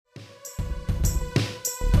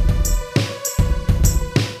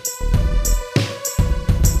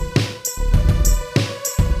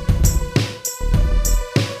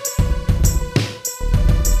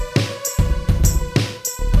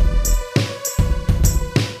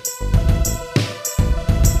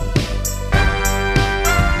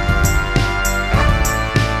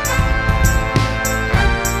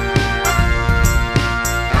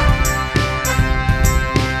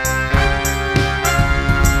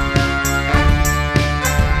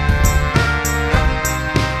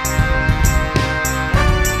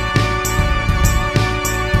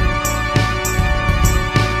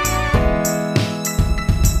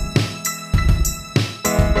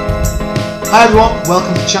Hi everyone,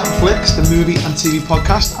 welcome to Chatting Flicks, the movie and TV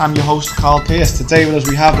podcast. I'm your host Carl Pearce. Today with us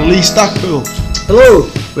we have Lee Stackpool. Hello.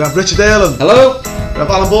 We have Richard Earlham. Hello. We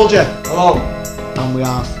have Alan Bolger. Hello. And we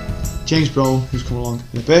have James Brown, who's come along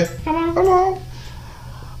in a bit. Hello.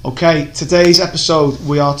 Okay, today's episode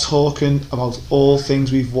we are talking about all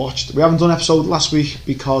things we've watched. We haven't done an episode last week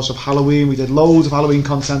because of Halloween. We did loads of Halloween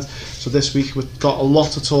content, so this week we've got a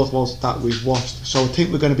lot to talk about that we've watched. So I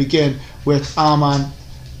think we're going to begin with our man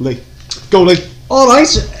Lee. Go Lee. Alright,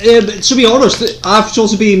 to be honest, I've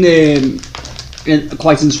sort of been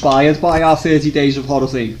quite inspired by our 30 Days of Horror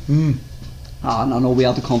thing. And I know we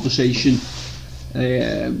had a conversation.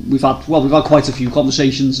 We've had quite a few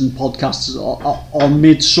conversations and podcasts on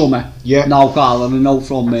Midsummer. Yeah. Now, Carl, and I know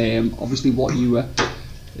from obviously what you were.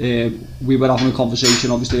 We were having a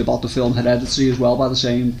conversation, obviously, about the film Hereditary as well by the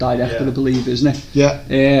same director, I believe, isn't it?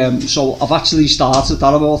 Yeah. So I've actually started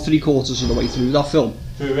that about 3/4 of the way through that film.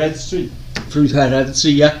 Through Hereditary? Through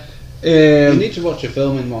Hereditary, yeah. You need to watch a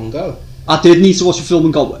film in one go. I did need to watch a film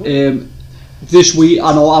and go. This week,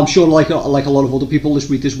 I know, I'm sure like a lot of other people, this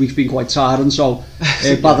week's been quite tiring, so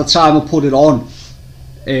by the time I put it on,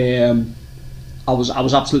 I was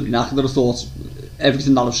absolutely knackered. I thought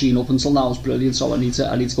everything that I've seen up until now is brilliant, so I need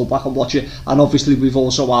to go back and watch it. And obviously we've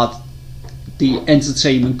also had the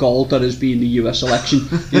entertainment gold that has been the US election.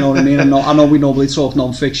 You know what I mean? I know we normally talk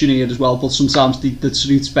non-fiction here as well, but sometimes the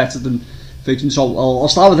truth's better than fiction. So I'll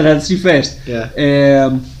start with Hereditary first. Yeah.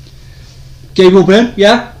 Gabriel Byrne,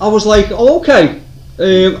 yeah. I was like, oh, okay,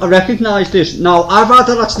 I recognise this. Now, I've had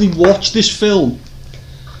to actually watch this film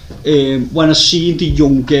when I seen the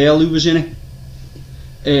young girl who was in it,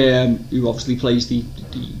 who obviously plays the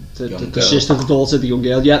sister, the daughter, the young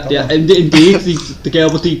girl. Yeah, yeah, and indeed, the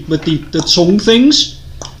girl with the tongue things.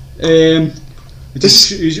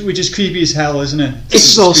 Which is creepy as hell, isn't it?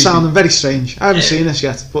 This is all sounding very strange. I haven't seen this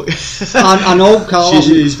yet, but I know Carl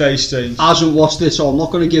is very strange. Hasn't watched this, so I'm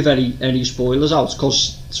not going to give any spoilers out,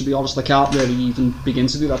 because to be honest, I can't really even begin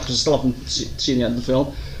to do that because I still haven't seen the end of the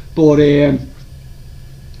film. But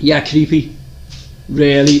yeah, creepy,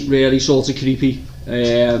 really sort of creepy.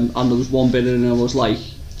 And there was one bit in it, and I was like,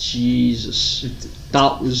 Jesus,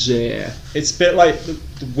 that was. It's a bit like the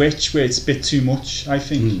Witch, where it's a bit too much, I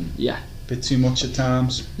think. Yeah. Bit too much at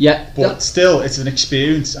times. Yeah. But still, it's an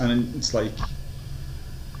experience, and it's like,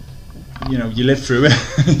 you know, you live through it.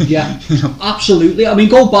 Yeah, you know? Absolutely. I mean,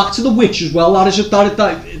 go back to The Witch as well. That is a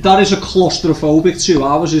claustrophobic 2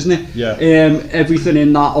 hours, isn't it? Yeah. Everything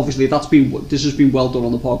in that, obviously, this has been well done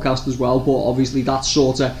on the podcast as well. But obviously, that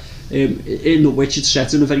sort of in The Witch, it's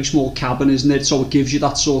set in a very small cabin, isn't it? So it gives you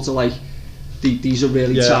that sort of like these are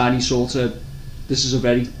really tiny sort of. This is a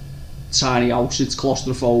very tiny house. It's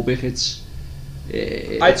claustrophobic.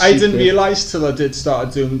 I didn't realise till I did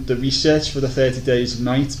start doing the research for the 30 Days of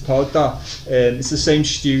Night pod that it's the same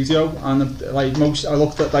studio, and like I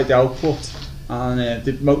looked at like the output, and a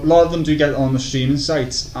lot of them do get on the streaming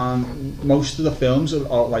sites, and most of the films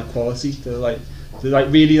are like quality. They're like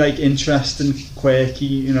really like interesting, quirky,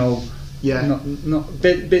 you know. Yeah. Not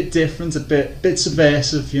bit different, a bit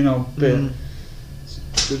subversive, you know. Bit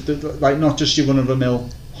like not just your run of the mill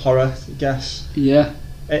horror, I guess. Yeah.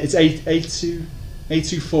 It's 824.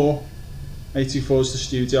 824 is the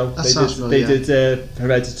studio. They did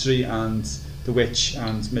Hereditary and The Witch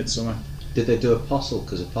and Midsummer. Did they do Apostle?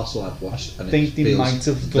 Because Apostle I've watched, and I think they might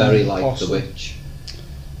have done very like Apostle. The Witch.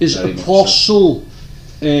 Is very Apostle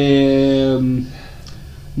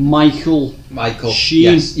Michael Sheen?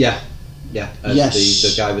 Yes, yeah. As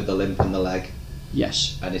the guy with the limp in the leg.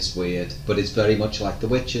 Yes. And it's weird, but it's very much like The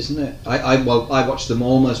Witch, isn't it? I watched them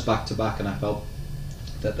almost back to back, and I felt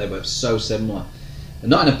that they were so similar,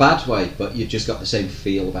 and not in a bad way, but you just got the same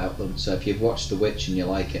feel about them. So if you've watched The Witch and you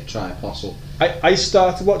like it, try Apostle. I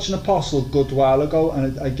started watching Apostle a good while ago,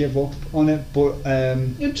 and I give up on it, but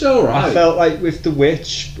it's alright. I felt like with The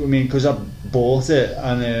Witch, I mean, because I bought it,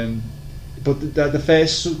 and but the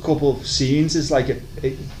first couple of scenes is like and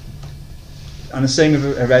the same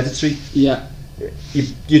with Hereditary. Yeah.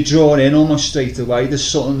 You're drawn in almost straight away. There's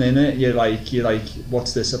something in it. You're like,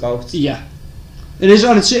 what's this about? Yeah. It is,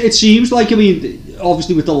 and it seems like, I mean,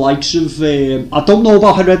 obviously with the likes of, I don't know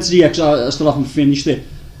about Hereditary because I still haven't finished it,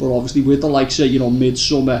 but obviously with the likes of, you know,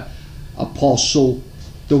 Midsummer, Apostle,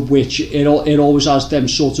 The Witch, it always has them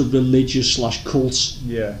sort of religious / cult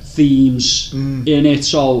themes in it,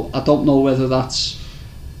 so I don't know whether that's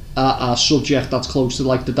a subject that's close to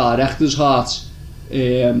like the director's heart,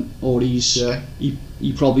 or he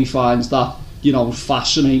probably finds that, you know,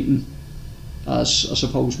 fascinating, as I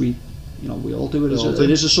suppose we all do it.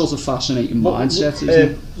 It is a sort of fascinating mindset, isn't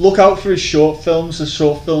it? Look out for his short films. The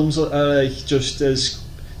short films are just as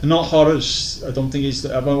they're not horrors. I don't think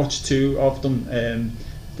I've watched 2 of them,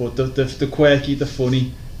 but the quirky, the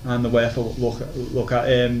funny, and the worth a look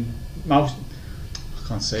at. Mouse, I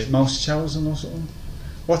can't say it, Mouse Chosen or something.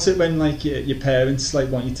 What's it when like your parents like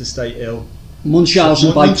want you to stay ill?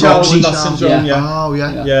 Munchausen by proxy. Syndrome, yeah. Oh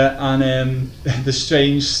yeah. Yeah, and the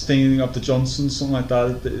strange thing of the Johnsons, something like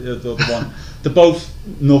that. The other one. They're both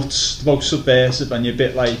nuts. They're both subversive, and you're a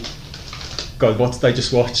bit like, God, what did I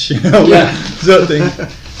just watch? You know, Yeah. sort of thing.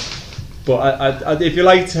 But I, if you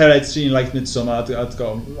liked Hereditary and you liked Midsommar, I'd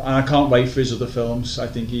go. And I can't wait for his other films. I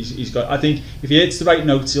think he's got. I think if he hits the right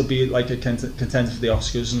notes, he'll be like a contender for the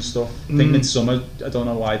Oscars and stuff. I think Midsommar. I don't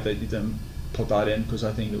know why they didn't put that in, because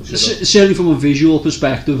I think it was certainly from a visual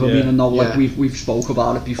perspective. I Yeah. mean, I know like Yeah. we've spoke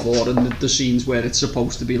about it before, and the scenes where it's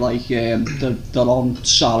supposed to be like they're on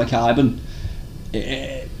psilocybin.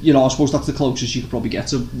 You know, I suppose that's the closest you could probably get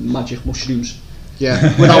to magic mushrooms Yeah.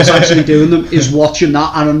 without actually doing them, is watching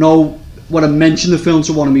that. And I know when I mentioned the film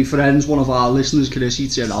to one of my friends, one of our listeners, Chris,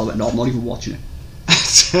 he'd say, "No, I'm not even watching it.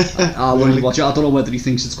 I won't even watch it." I don't know whether he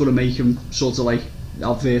thinks it's going to make him sort of like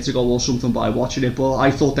have vertigo or something by watching it, but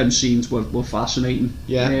I thought them scenes were fascinating.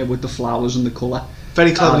 Yeah. With the flowers and the colour.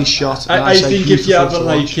 Very cleverly shot. I think if you have beautiful to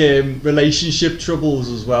like watch. relationship troubles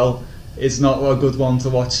as well, it's not a good one to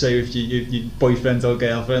watch. Say with your boyfriend or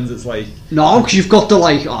girlfriend, it's like No, because you've got to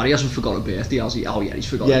like, oh, he hasn't forgot a birthday, has he? Oh yeah, he's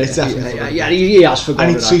forgotten. Yeah, a it's birthday. definitely forgotten. Yeah, he has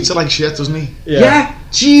forgotten. And he treats it like shit, doesn't he? Yeah,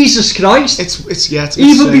 Jesus Christ. It's a bit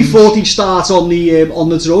Even strange. before they start on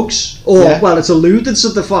the drugs, or Yeah. well, it's alluded to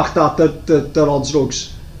the fact that they're on drugs.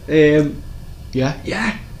 Yeah,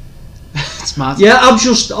 Yeah, it's mad. yeah. I've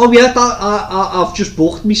just I've just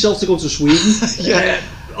booked myself to go to Sweden. Yeah.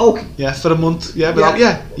 Okay. Yeah, for a month. Yeah, but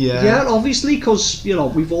Yeah. yeah. Obviously, because you know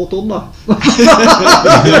we've all done that.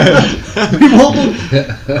 We've all done.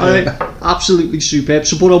 Absolutely superb.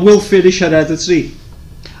 So, but I will finish Hereditary.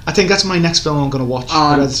 I think that's my next film I'm going to watch.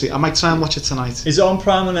 Hereditary. I might try and watch it tonight. is it on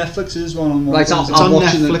Prime or Netflix? Is one on one? Right, It's I'm on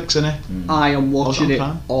watching Netflix, isn't it? I am watching on it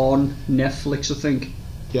Prime? on Netflix, I think.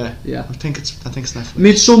 Yeah. Yeah. I think it's Netflix.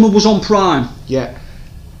 Midsummer was on Prime. Yeah.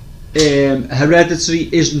 Hereditary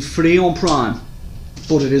isn't free on Prime,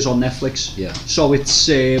 but it is on Netflix. Yeah. So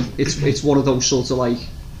it's one of those sort of like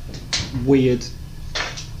weird.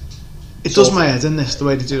 It does my head in this, the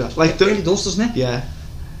way they do that. Like It really does, doesn't it? Yeah.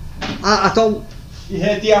 I don't. You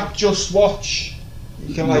heard the app Just Watch?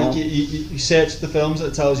 You can like No. you search the films and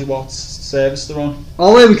it tells you what service they're on.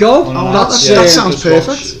 Oh, there we go. On Oh, an That's app, that yeah, sounds Just Watch.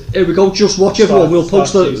 perfect. Here we go. Just watch everyone. We'll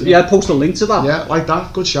post start using it. post a link to that. Yeah, like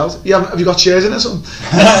that. Good shout. Yeah, have you got shares in it or something?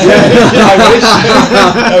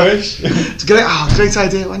 I wish. It's a great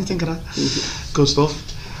idea. What do you think of that? Good stuff.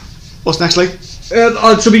 What's next, Lee?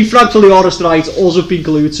 To be frankly honest, right, all I've been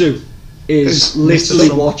glued to is Is literally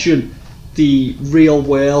Mr. watching the real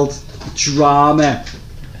world drama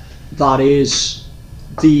that is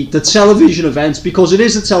the television event, because it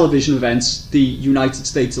is a television event, the United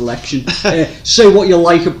States election. Say what you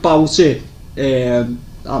like about it, and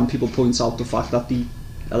people point out the fact that the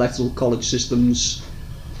electoral college system's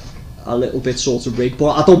a little bit sort of rigged,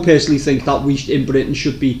 but I don't personally think that we in Britain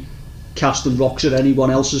should be casting rocks at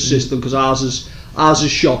anyone else's system, because ours is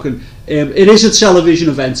shocking. It is a television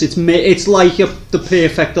event. It's like the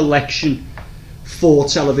perfect election for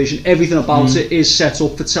television. Everything about it is set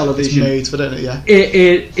up for It's television. made for it, yeah.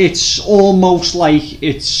 It's almost like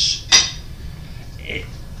it's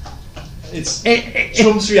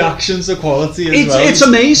Trump's reactions to quality as well. it's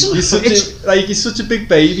amazing. He's such It's- he's such a big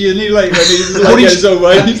baby, isn't he? Like when he's But like he's- his own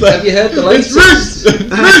way. He's like, Have you heard the it's latest?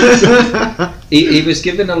 Ruth! He was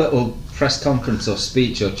giving a little press conference or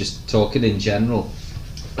speech or just talking in general,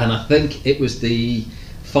 and I think it was the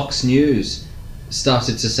Fox News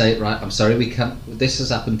started to say, right, I'm sorry, we can't, this has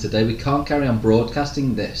happened today, we can't carry on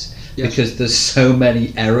broadcasting this Yes. because there's so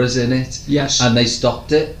many errors in it. Yes. And they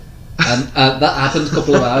stopped it. And that happened a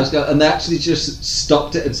couple of hours ago, and they actually just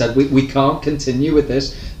stopped it and said, we can't continue with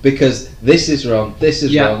this because this is wrong, this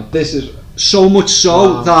is Yeah. wrong, this is... So much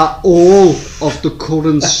so Wow. that all of the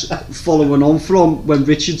currents following on from when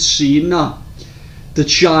Richard's seen that, the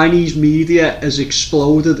Chinese media has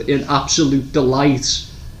exploded in absolute delight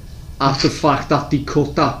at the fact that they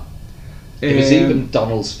cut that. It was even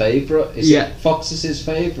Donald's favourite. Is yeah. it Fox's his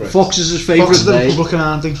favourite? Fox is his Fox favourite. is the They- Republican,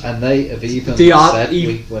 aren't they? And they have even They are said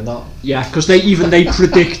even- we're not. Yeah, because they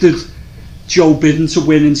predicted Joe Biden to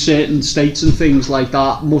win in certain states and things like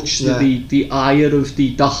that, much to Yeah. the ire of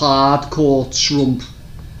the hardcore Trump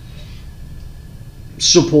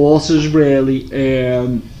supporters, really.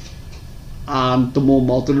 and the more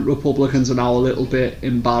moderate Republicans are now a little bit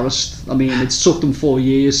embarrassed. I mean, it's took them 4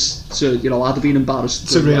 years to, you know, I'd have been embarrassed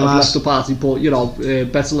to realise left the party, but, you know,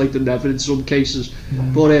 better late than never in some cases.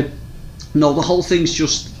 But no, the whole thing is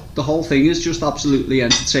just absolutely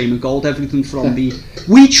entertainment gold. Everything from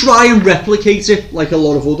we try and replicate it like a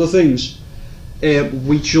lot of other things.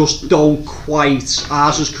 We just don't quite.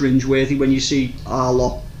 Ours is cringeworthy when you see our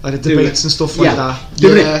lot. Like the debates and stuff like that.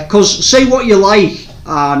 Yeah. Because say what you like,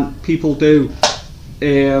 and people do.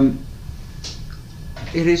 It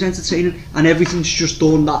is entertaining, and everything's just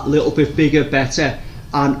done that little bit bigger, better,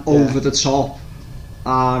 and over the top.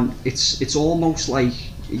 And it's almost like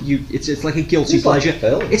it's like a guilty pleasure.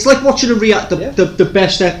 It's like watching the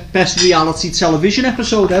best reality television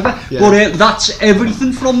episode ever. Yeah. But that's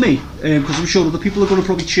everything from me, because I'm sure other people are going to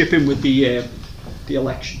probably chip in with the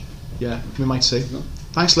election. Yeah, we might see.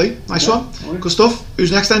 Thanks, Lee. Nice one. Right. Good stuff.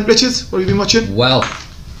 Who's next then, Richard? What have you been watching? Well,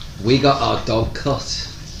 we got our dog cut.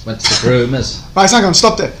 Went to the groomers. Right, hang on,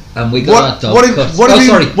 stop there. And we got our dog cut. What have you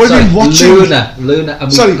been watching? Luna,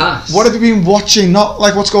 and we passed. What have you been watching? Not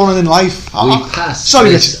like what's going on in life. We passed.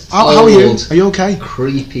 Sorry, Richard. How are you? Are you okay?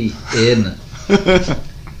 Creepy inn.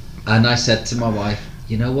 And I said to my wife,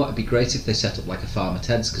 you know what? It'd be great if they set up like a Farmer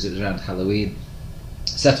Ted's, because it was around Halloween.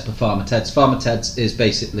 Set up a Farmer Ted's. Farmer Ted's is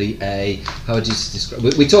basically how would you describe?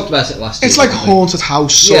 We talked about it last year. It's like a haunted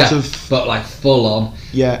house, sort of, but like full on.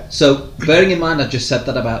 Yeah. So bearing in mind, I just said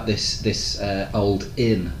that about this old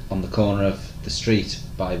inn on the corner of the street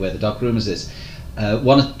by where the dog groomers is.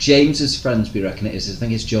 One of James's friends, we reckon it is. I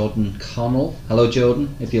think it's Jordan Connell. Hello,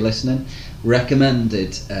 Jordan, if you're listening.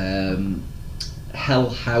 Recommended Hell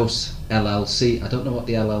House LLC. I don't know what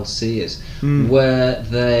the LLC is, where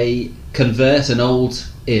they convert an old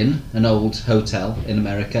inn, an old hotel in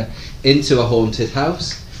America, into a haunted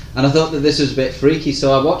house. And I thought that this was a bit freaky,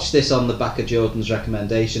 so I watched this on the back of Jordan's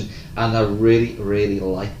recommendation, and I really, really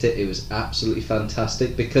liked it. It was absolutely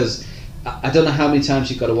fantastic, because I don't know how many times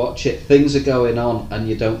you've got to watch it. Things are going on, and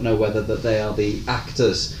you don't know whether that they are the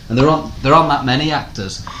actors, and there aren't that many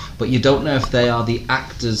actors, but you don't know if they are the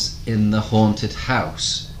actors in the haunted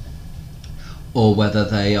house, or whether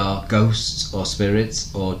they are ghosts or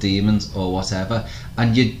spirits or demons or whatever.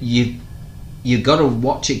 And you got to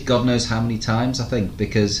watch it God knows how many times, I think,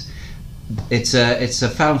 because it's a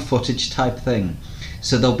found footage type thing.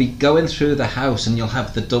 So they'll be going through the house, and you'll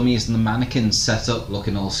have the dummies and the mannequins set up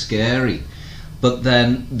looking all scary, but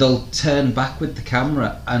then they'll turn back with the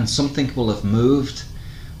camera and something will have moved,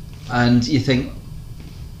 and you think,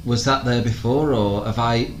 was that there before, or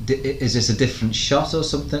is this a different shot or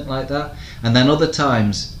something like that? And then other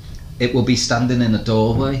times it will be standing in a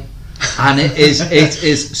doorway, and it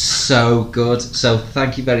is so good. So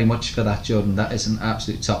thank you very much for that, Jordan. That is an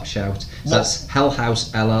absolute top shout. So that's Hell House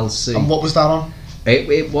LLC. And what was that on?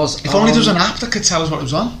 It was. If only there was an app that could tell us what it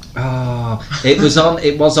was on. It was on.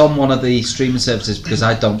 It was on one of the streaming services, because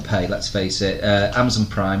I don't pay. Let's face it. Amazon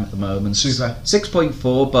Prime at the moment. Super.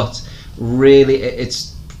 6.4, but really,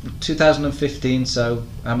 it's 2015. So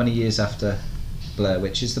how many years after Blair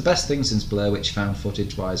Witch? Is the best thing since Blair Witch, found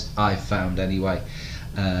footage wise, I've found anyway.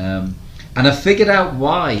 And I figured out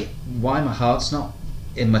why my heart's not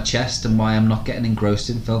in my chest and why I'm not getting engrossed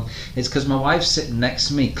in film. It's because my wife's sitting next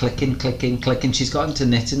to me, clicking. She's got into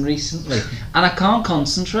knitting recently, and I can't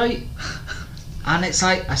concentrate. And it's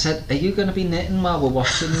like, I said, are you going to be knitting while we're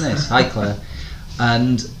watching this? Hi, Claire.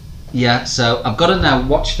 And yeah, so I've got to now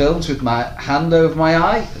watch films with my hand over my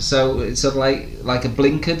eye, so it's sort of like a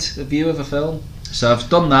blinkered view of a film. So I've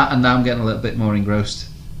done that, and now I'm getting a little bit more engrossed.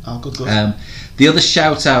 Oh, good. The other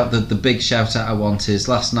shout out, the big shout out I want is,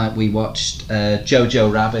 last night we watched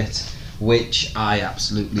Jojo Rabbit, which I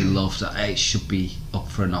absolutely loved. It should be up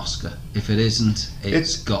for an Oscar. If it isn't,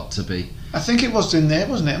 it's got to be. I think it was in there,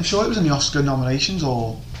 wasn't it? I'm sure it was in the Oscar nominations.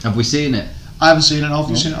 Or have we seen it? I haven't seen it. Have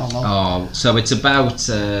you seen it? No. Oh, so it's about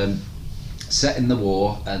set in the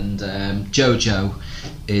war, and Jojo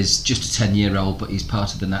is just a 10-year-old, but he's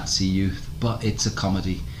part of the Nazi youth. But it's a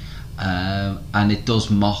comedy, and it does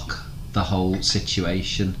mock the whole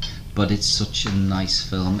situation, but it's such a nice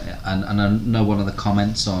film. And I know one of the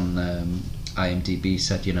comments on IMDb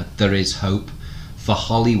said, you know, there is hope for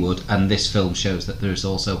Hollywood, and this film shows that there is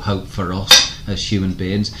also hope for us as human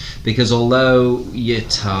beings, because although you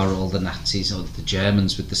tar all the Nazis or the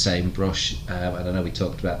Germans with the same brush, and I know we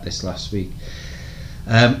talked about this last week,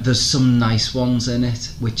 there's some nice ones in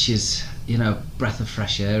it, which is, you know, breath of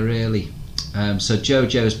fresh air really. So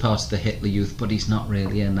Jojo is part of the Hitler Youth, but he's not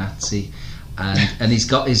really a Nazi, and he's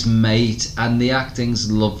got his mate, and the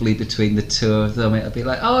acting's lovely between the two of them. It'll be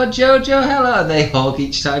like, oh, Jojo, hello, and they hug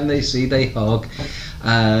each time they hug.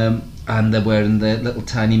 and they're wearing their little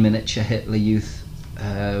tiny miniature Hitler Youth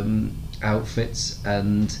outfits,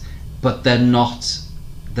 but they're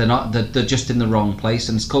just in the wrong place.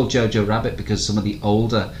 And it's called Jojo Rabbit because some of the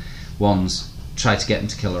older ones try to get him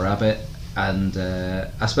to kill a rabbit, and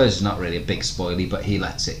I suppose it's not really a big spoilie, but he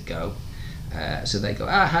lets it go. So they go,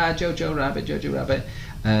 aha, Jojo Rabbit, Jojo Rabbit.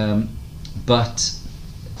 But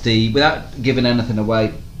without giving anything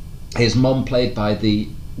away, his mom, played by the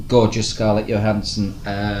gorgeous Scarlett Johansson,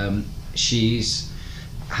 she's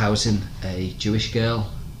housing a Jewish girl,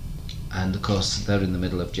 and of course they're in the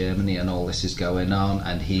middle of Germany and all this is going on,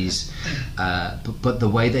 and he's but the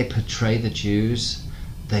way they portray the Jews,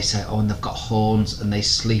 they say, oh, and they've got horns and they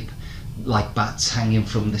sleep like bats hanging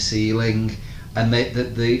from the ceiling, and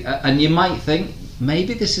and you might think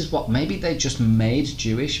maybe this is maybe they just made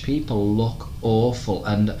Jewish people look awful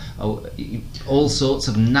and all sorts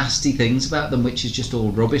of nasty things about them, which is just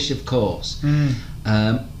all rubbish, of course,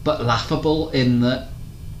 but laughable in that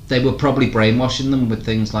they were probably brainwashing them with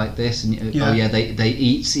things like this, and they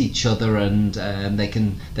eat each other, and they're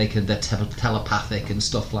telepathic and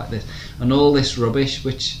stuff like this, and all this rubbish,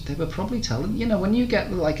 which they were probably telling. When you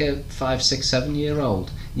get like a 5, 6, 7 year old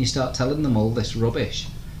and you start telling them all this rubbish,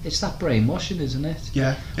 it's that brainwashing, isn't it?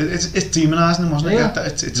 Yeah, it's demonising them, wasn't it? Yeah.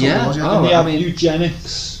 It's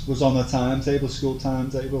eugenics was on the school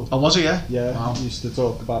timetable. Oh, was it? Yeah. Yeah. Wow. We used to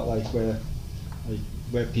talk about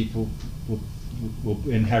where people were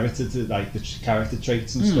inherited like the character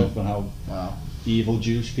traits and stuff, and how evil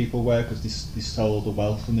Jewish people were because they stole all the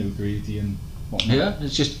wealth and they were greedy and whatnot. Yeah,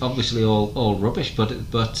 it's just obviously all rubbish. But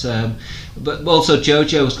also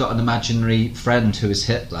Jojo's got an imaginary friend who is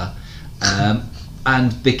Hitler,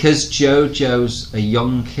 and because Jojo's a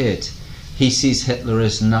young kid, he sees Hitler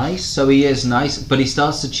as nice, so he is nice, but he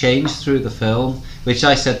starts to change through the film, which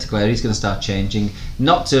I said to Claire, he's going to start changing,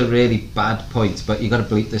 not to a really bad point, but you've got to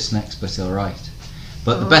bleep this next bit, alright.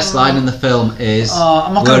 But the best line in the film is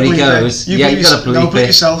where he goes, you've got to bleep it.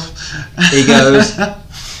 Yourself. He goes,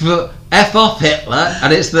 F off Hitler,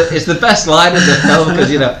 and it's the best line in the film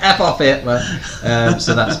because F off Hitler.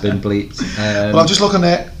 So that's been bleeped. Well, I'm just looking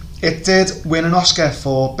at it. It did win an Oscar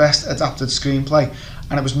for Best Adapted Screenplay,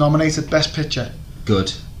 and it was nominated Best Picture.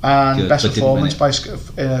 Good. And Best Performance by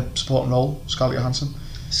supporting role, Scarlett Johansson.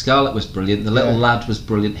 Scarlett was brilliant. The little lad was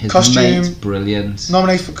brilliant. His mate, brilliant.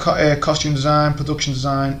 Nominated for costume design, production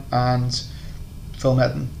design, and film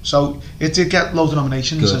editing. So it did get loads of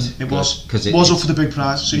nominations, and it was up for the big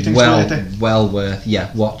prize. So you think it's worth it? Well worth.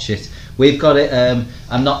 Yeah, watch it. We've got it.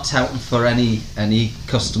 I'm not touting for any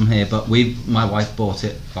custom here, but my wife bought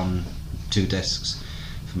it on 2 discs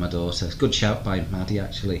for my daughter. It's a good shout by Maddie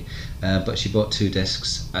actually, but she bought 2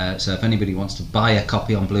 discs. So if anybody wants to buy a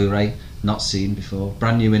copy on Blu-ray, not seen before,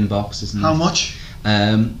 brand new in box, isn't it? How much?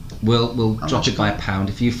 We'll drop it by £1.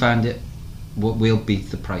 If you find it, we'll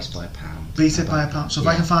beat the price by £1. Beat it by £1. So if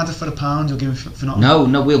I can find it for £1, you'll give me for nothing. No,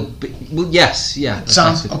 yes, yeah.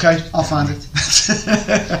 Sounds okay. I'll find it.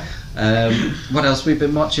 What else we've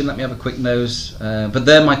been watching? Let me have a quick nose. But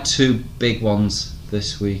they're my 2 big ones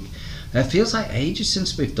this week. It feels like ages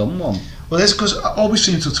since we've done one. Well, it's because all we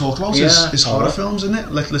seem to talk about is horror films, isn't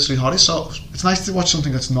it? Like literally horror. So it's nice to watch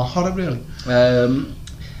something that's not horror, really.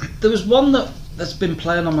 There was one that's been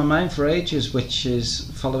playing on my mind for ages, which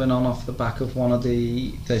is following on off the back of one of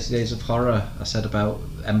the 30 Days of Horror. I said about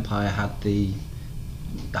Empire had the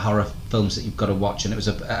horror films that you've got to watch, and it was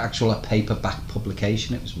a paperback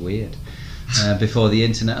publication. It was weird before the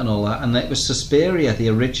internet and all that, and it was Suspiria, the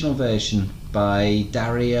original version by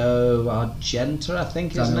Dario Argento, I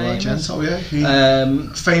think his name is. Argento,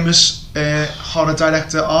 yeah. Famous horror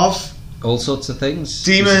director of all sorts of things.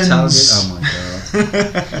 Demons. Oh my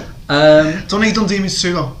god. Don't he done Demons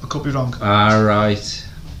 2 though? I could be wrong. Alright.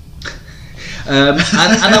 And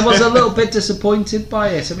I was a little bit disappointed by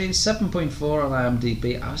it. I mean, 7.4 on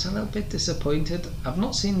IMDb. I was a little bit disappointed. I've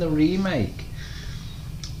not seen the remake,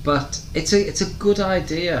 but it's a good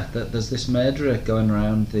idea that there's this murderer going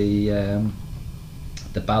around the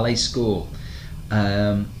ballet school.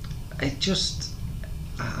 It just,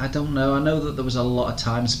 I don't know. I know that there was a lot of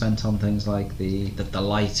time spent on things like the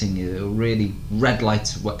lighting. Really, red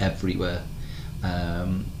lights were everywhere.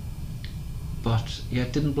 But yeah,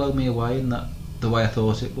 it didn't blow me away in the way I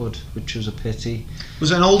thought it would, which was a pity.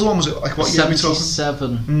 Was it an older one? Was it like what year are we talking?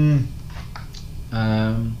 77.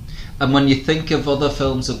 And when you think of other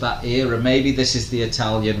films of that era, maybe this is the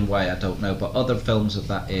Italian way, I don't know, but other films of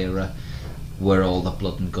that era were all the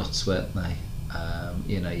blood and guts, weren't they?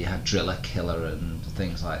 You had Driller Killer and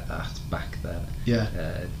things like that back then.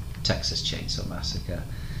 Yeah. Texas Chainsaw Massacre.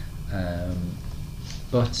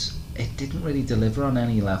 But it didn't really deliver on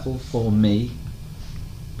any level for me.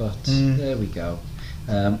 but there we go.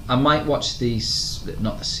 I might watch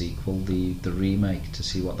not the sequel, the remake, to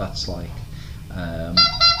see what that's like.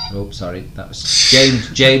 Sorry, that was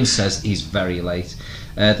James says he's very late.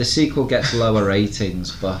 The sequel gets lower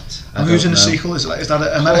ratings, but who's in the sequel? Is that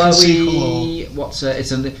an American sequel? Or?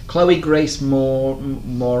 It's Chloe Grace Moore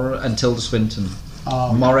and Tilda Swinton.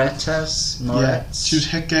 Moretz. Yeah, she was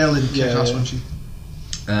hit girl in Kick-Ass, wasn't she?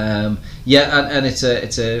 And it's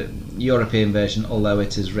a European version, although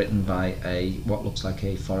it is written by what looks like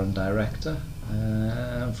a foreign director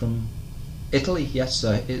from Italy. Yes,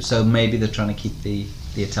 so maybe they're trying to keep the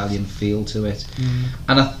Italian feel to it.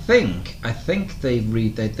 And I think they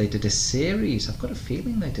did a series. I've got a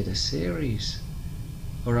feeling they did a series,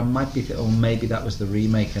 or I might be, or maybe that was the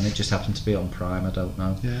remake and it just happened to be on Prime. I don't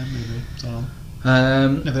know. Yeah, maybe. Don't know.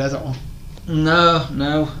 Never heard that one. No.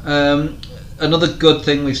 Another good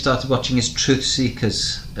thing we've started watching is Truth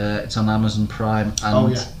Seekers. It's on Amazon Prime,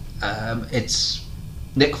 and it's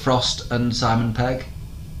Nick Frost and Simon Pegg.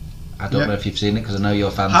 I don't know if you've seen it, because I know you're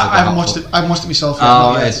fans of it. I haven't watched it. I haven't watched it myself.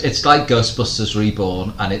 It's like Ghostbusters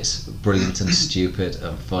Reborn, and it's brilliant and stupid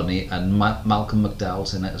and funny. And Malcolm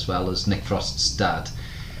McDowell's in it as well as Nick Frost's dad.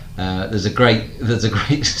 There's a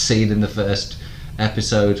great scene in the first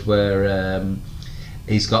episode where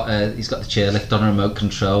he's got the chairlift on a remote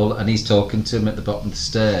control, and he's talking to him at the bottom of the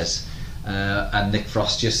stairs. And Nick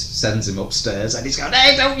Frost just sends him upstairs, and he's going,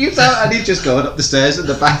 "Hey, don't you don't!" And he's just going up the stairs in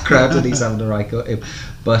the background, and he's having a right go at him.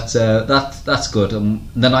 But that's good. And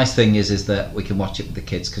the nice thing is that we can watch it with the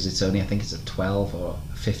kids, because it's only, I think it's a 12 or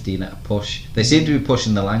 15 at a push. They seem to be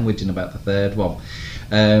pushing the language in about the third one.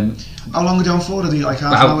 How long are they on for? Are they like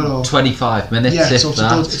half an hour or 25 minutes? Yeah, so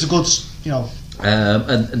it's a good, you know.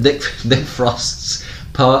 And Nick Frost's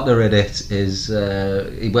partner in it is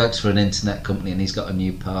he works for an internet company, and he's got a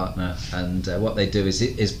new partner, and what they do is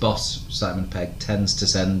his boss Simon Pegg tends to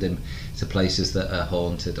send him to places that are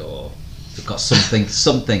haunted or they've got something,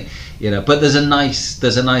 you know. But there's a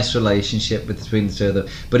nice relationship between the two of them.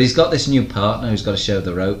 But he's got this new partner who's got to show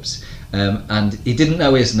the ropes, and he didn't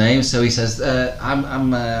know his name, so he says,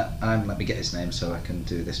 "I'm let me get his name so I can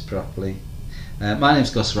do this properly. My name's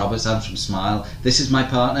Gus Roberts, I'm from Smile. This is my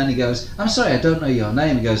partner." And he goes, "I'm sorry, I don't know your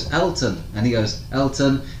name." He goes, "Elton." And he goes,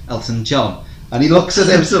 Elton John." And he looks at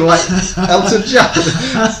him sort of like, "Elton John."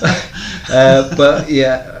 But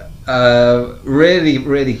yeah, really,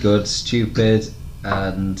 really good, stupid,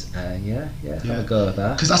 and have a go at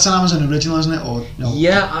that. Because that's an Amazon original, isn't it? Or no?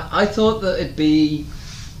 Yeah, I thought that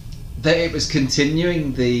it was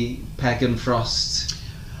continuing the Pegg and Frost.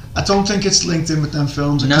 I don't think it's linked in with them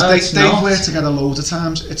films. No, they've worked together loads of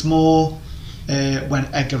times. It's more when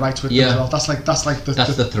Edgar Wright's with them as well. That's like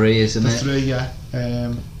the three, isn't it? The three, yeah.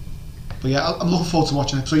 But yeah, I'm looking forward to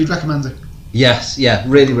watching it. So you'd recommend it? Yes, yeah,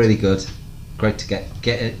 really, really good. Great to get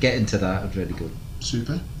into that. It was really good.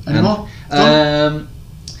 Super. Any more?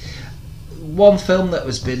 One film that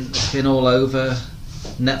has been all over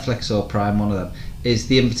Netflix or Prime, one of them, is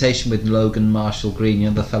The Invitation with Logan Marshall Green. You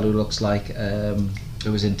know, the fellow who looks like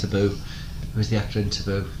who was in Taboo. Who was the actor in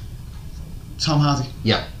Taboo? Tom Hardy.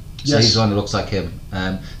 Yeah. So he's the one who looks like him.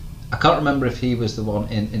 I can't remember if he was the one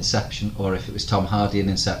in Inception or if it was Tom Hardy in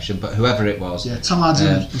Inception, but whoever it was. Yeah, Tom Hardy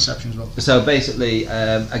in Inception as well. So basically,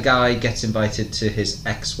 a guy gets invited to his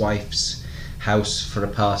ex-wife's house for a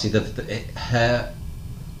party.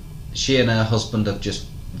 She and her husband have just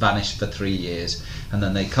vanished for 3 years, and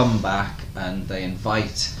then they come back and they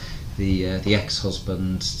invite the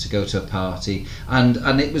ex-husband to go to a party, and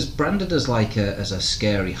it was branded as as a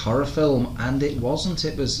scary horror film, and it wasn't.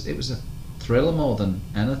 It was a thriller more than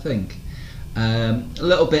anything. A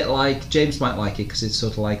little bit like, James might like it because it's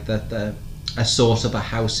sort of like a sort of a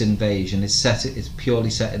house invasion. It's purely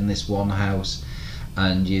set in this one house,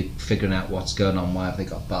 and you're figuring out what's going on. Why have they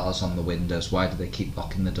got bars on the windows? Why do they keep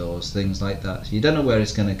locking the doors? Things like that. So you don't know where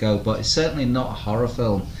it's going to go, but it's certainly not a horror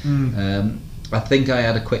film. I think I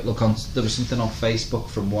had a quick look on. There was something on Facebook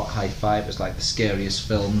from What Hi-Fi. It was like the scariest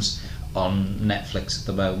films on Netflix at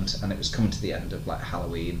the moment, and it was coming to the end of like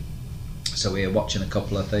Halloween. So we were watching a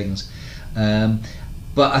couple of things,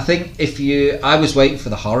 but I think I was waiting for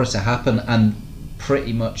the horror to happen, and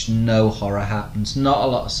pretty much no horror happens. Not a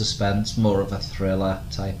lot of suspense, more of a thriller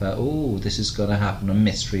type of, oh, this is going to happen, a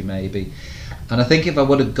mystery maybe. And I think if I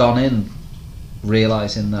would have gone in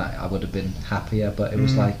realising that, I would have been happier, but it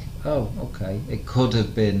was like, oh, okay, it could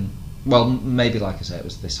have been, well, maybe like I say, it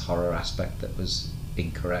was this horror aspect that was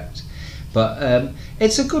incorrect. But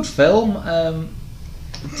it's a good film.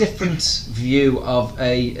 Different view of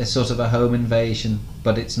a sort of a home invasion,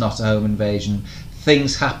 but it's not a home invasion.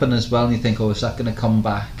 Things happen as well, and you think, oh, is that going to come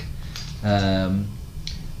back?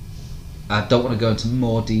 I don't want to go into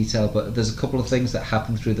more detail, but there's a couple of things that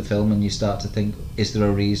happen through the film and you start to think, is there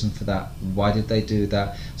a reason for that? Why did they do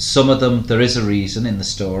that? Some of them there is a reason in the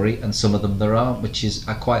story, and some of them there aren't, which is,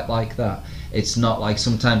 I quite like that. It's not like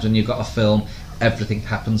sometimes when you've got a film, everything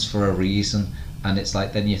happens for a reason, and it's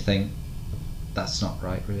like then you think, that's not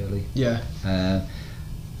right really. Yeah.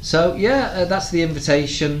 So yeah, that's The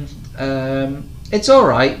Invitation. It's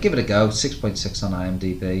alright, give it a go. 6.6 on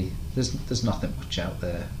IMDb. There's nothing much out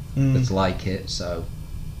there that's like it, so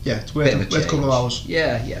yeah, it's worth a couple of hours.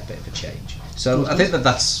 Yeah, bit of a change. So I think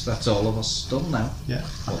that's all of us done now. Yeah,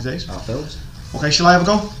 happy days. Our films. Okay, shall I have a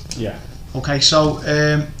go? Yeah. Okay, so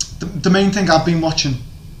the main thing I've been watching,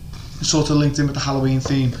 sort of linked in with the Halloween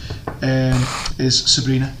theme, is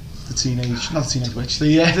Sabrina, not the teenage witch,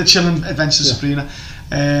 the Chilling Adventures of Sabrina.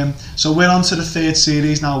 So we're on to the 3rd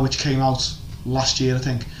series now, which came out last year, I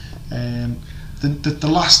think. The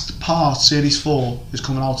last part, series 4, is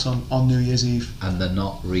coming out on New Year's Eve. And they're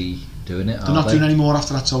not redoing it, They're not doing any more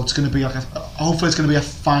after that, so it's going to be like hopefully it's going to be a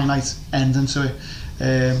finite ending to it.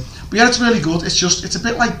 But yeah, it's really good. It's a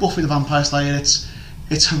bit like Buffy the Vampire Slayer.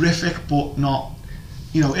 It's horrific, but not,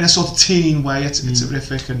 in a sort of teen way. It's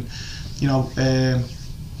horrific, and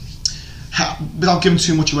without giving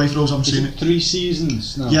too much away for those who haven't seen it. 3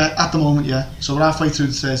 seasons now? Yeah, at the moment, yeah. So we're halfway through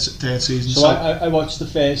the third season. So I watched the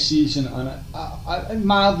first season and I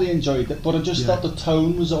mildly enjoyed it, but I just thought the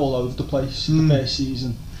tone was all over the place in the first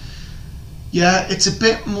season. Yeah, it's a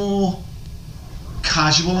bit more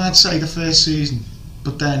casual, I'd say, the first season,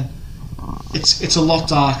 but then it's a lot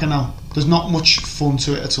darker now. There's not much fun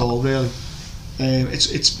to it at all, really.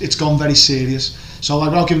 It's gone very serious. So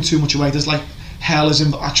without giving too much away, there's like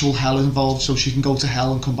actual hell is involved, so she can go to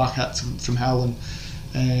hell and come back from hell,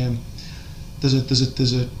 and there's a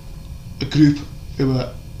group who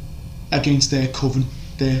are against their coven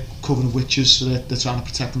of witches, so they're trying to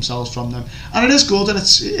protect themselves from them, and it is good, and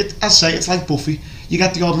as I say, it's like Buffy. You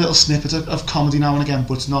get the odd little snippet of comedy now and again,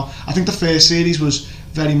 but it's not. I think the first series was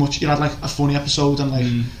very much, you had like a funny episode and like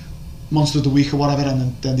Monster of the Week or whatever,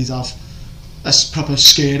 and then they'd have a proper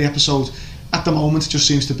scary episode. At the moment, it just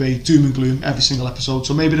seems to be doom and gloom every single episode.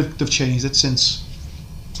 So maybe they've changed it since.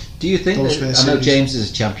 Do you think that, I know James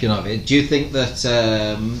is a champion of it. Do you think that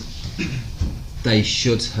they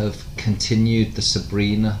should have continued the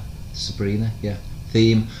Sabrina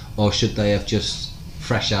theme, or should they have just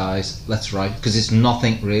fresh eyes? Let's write, because it's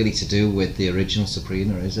nothing really to do with the original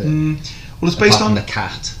Sabrina, is it? Well, it's based on the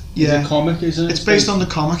cat. Yeah, it's a comic, isn't it? It's based on the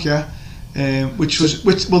comic, yeah. The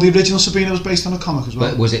original Sabrina was based on a comic as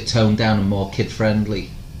well. But was it toned down and more kid friendly?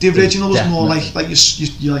 The original was more like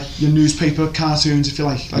your newspaper cartoons, if you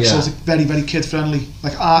like sort of very, very kid friendly,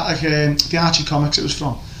 like the Archie comics it was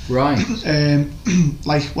from. Right.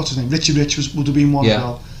 Like what's his name? Richie Rich would have been one as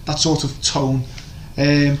well. That sort of tone.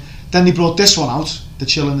 Then they brought this one out, The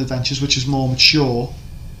Chilling Adventures, which is more mature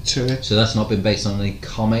to it. So that's not been based on any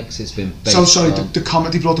comics. It's been based. The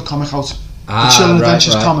comic. They brought the comic out. The Chilling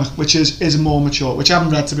Adventures comic, which is more mature, which I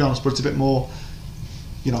haven't read, to be honest, but it's a bit more,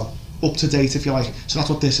 up to date, if you like. So that's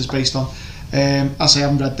what this is based on. I say I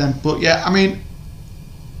haven't read them, but yeah, I mean,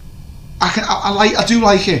 I do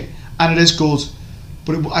like it, and it is good.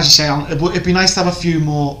 But as you say, it'd be nice to have a few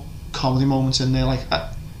more comedy moments in there. Like,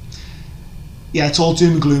 it's all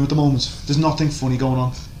doom and gloom at the moment. There's nothing funny going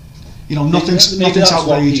on. Nothing's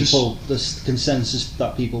outrageous. The consensus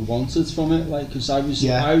that people wanted from it, like, because I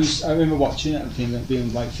remember watching it and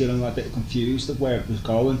feeling like a bit confused of where it was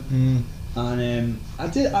going. And I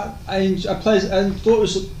thought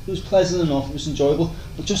it was pleasant enough. It was enjoyable,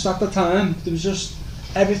 but just at the time, there was just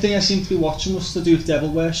everything I seemed to be watching was to do with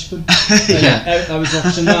devil worshipping. I was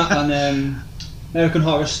watching that and American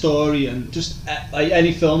Horror Story, and just like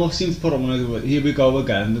any film I've seemed to put on, here we go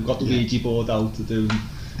again. They've got the Ouija board out to do.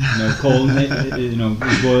 Calling it, His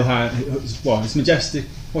Royal Highness, His Majestic,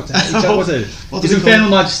 what's it? His Infernal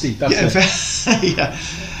Majesty, that's it. Yeah.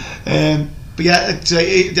 But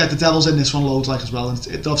the devil's in this one loads, like, as well, and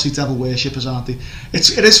it's obviously devil worshippers, aren't they?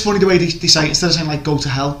 It is funny the way they say, instead of saying like go to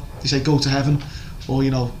hell, they say go to heaven, or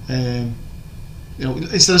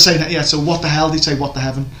instead of saying that, so what the hell, they say what the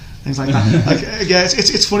heaven, things like that.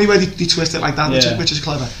 It's funny where they twist it like that, which is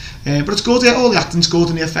clever. But it's good, all the acting's good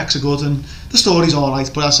and the effects are good and the story's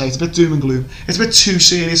alright, but I say it's a bit doom and gloom. It's a bit too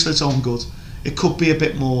serious for its own good. It could be a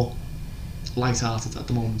bit more light-hearted at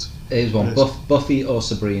the moment. It is one. Buffy or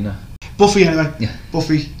Sabrina? Buffy, anyway. Yeah.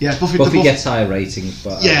 Buffy, yeah. Buffy gets higher ratings,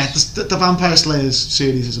 but... Yeah, the Vampire Slayers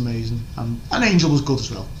series is amazing, and Angel was good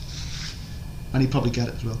as well. And he'd probably get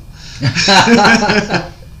it as well.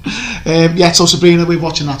 So Sabrina, we're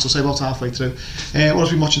watching that, so say about halfway through. What have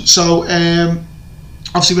we been watching? So,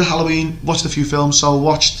 obviously with Halloween, watched a few films. So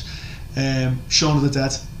watched Shaun of the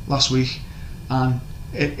Dead last week, and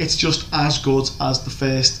it's just as good as the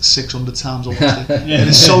first 600 times I watched it. It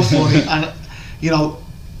is so funny, and you know,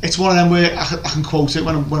 it's one of them where I can quote it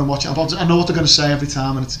when I'm watching it. I know what they're going to say every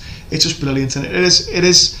time, and it's just brilliant. And it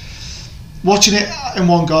is watching it in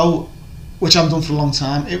one go, which I haven't done for a long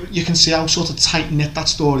time. You can see how sort of tight knit that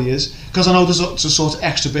story is, because I know there's sort of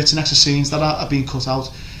extra bits and extra scenes that are being cut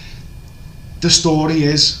out. The story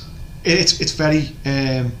is it's very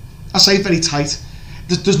I say very tight.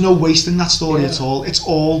 There's no waste in that story at all. It's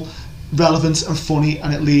all relevant and funny,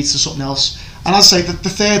 and it leads to something else. And I'd say that the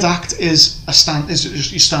third act is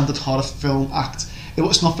just your standard horror film act.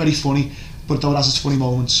 It's not very funny, but though it has its funny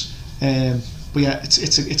moments. But yeah,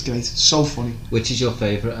 it's great. It's so funny. Which is your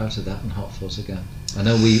favourite out of that and Hot Fuzz again? I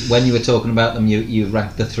know when you were talking about them, you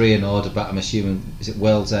ranked the three in order, but I'm assuming, is it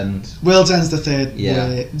World's End? World's End's the third.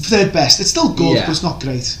 Yeah. Third best. It's still good, but it's not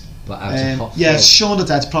great. But out of Hot Fuzz, yeah, Shaun of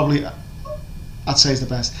the Dead's probably, I'd say, is the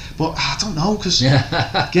best. But I don't know, because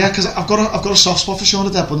I've got a soft spot for Shaun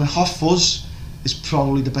of the Dead, but then Hot Fuzz is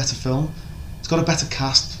probably the better film. It's got a better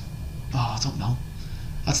cast. I don't know.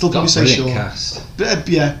 I'd still probably say Shaun. Cast.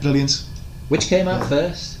 Yeah, brilliant. Which came out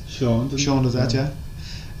first? Shaun of the Dead, yeah.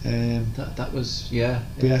 That was But yeah,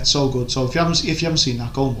 it's so good. So if you haven't seen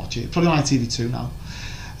that, go and watch it. Probably on ITV2 now.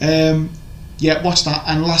 Yeah, watch that.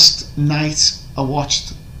 And last night I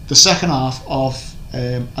watched the second half of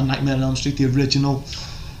A Nightmare on Elm Street, the original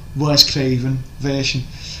Wes Craven version.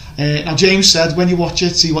 Now James said, when you watch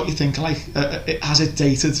it, see what you think. Like, has it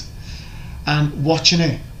dated? And watching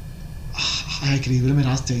it, I agree with him. It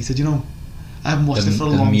has dated. You know, I haven't watched it for a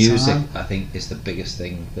long time. The music, I think, is the biggest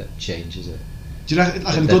thing that changes it. Do you reckon,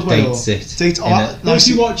 like, in a good way? Dates it. If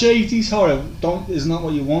you watch 80s horror, isn't that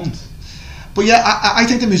what you want? But yeah, I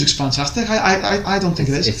think the music's fantastic. I don't think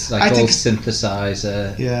it is. It's like all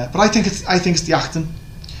synthesizer. Yeah, but I think it's the acting.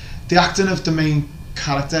 The acting of the main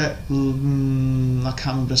character. I can't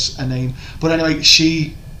remember her name. But anyway,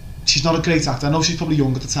 she's not a great actor. I know she's probably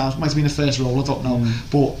young at the time. It might have been her first role, I don't know.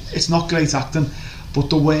 But it's not great acting. But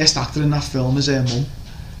the worst actor in that film is her mum.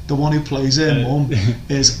 The one who plays her mum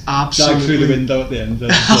is absolutely... Dive through the window at the end.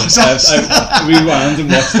 I rewound and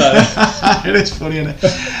watched that. It is funny, isn't it?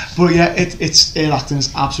 But yeah, it's her acting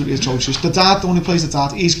is absolutely atrocious. The one who plays the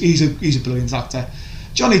dad, he's a brilliant actor.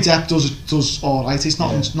 Johnny Depp does all right. He's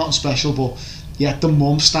nothing special, but yeah, the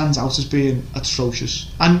mum stands out as being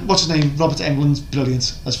atrocious. And what's his name? Robert Englund's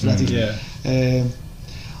brilliant as Freddy.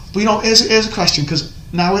 But you know, here's a question, because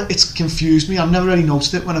now it's confused me. I've never really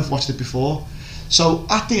noticed it when I've watched it before. So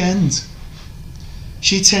at the end,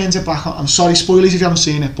 she turns it back on. I'm sorry, spoilers if you haven't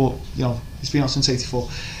seen it, but you know, it's been out since '84.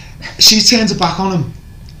 She turns it back on him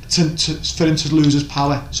for him to lose his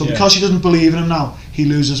power. So because she doesn't believe in him now, he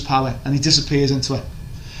loses power and he disappears into it.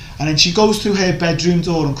 And then she goes through her bedroom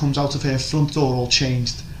door and comes out of her front door all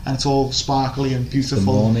changed, and it's all sparkly and beautiful, it's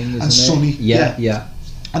the morning, and sunny. Yeah.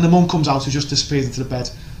 And the mum comes out, who just disappeared into the bed,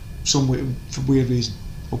 for weird reason.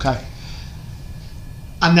 Okay.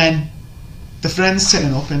 And then the friend's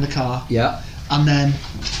sitting up in the car. Yeah. And then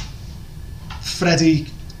Freddy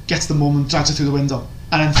gets the mum and drags her through the window.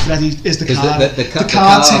 And then Freddy is the car. The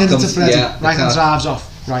car turns into Freddy, right, and drives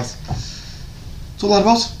off. Right. What's all that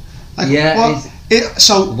about? Like,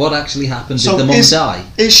 so what actually happened? Did the mum die?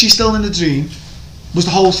 Is she still in the dream? Was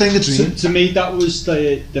the whole thing a dream? To me, that was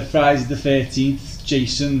the Friday the 13th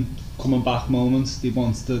Jason coming back moment. They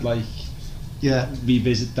wanted to like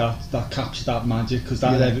revisit that, capture that magic, because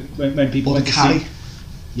that when people went to see,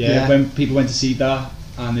 when people went to see that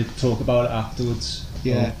and they talk about it afterwards.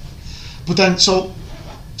 Yeah, but then so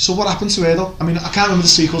what happened to her though? I mean, I can't remember the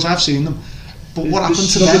sequels. I've seen them, but what happened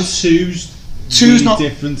to them? Two's not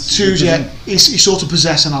different. Two's he's sort of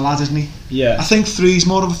possessing a lad, isn't he? Yeah. I think 3's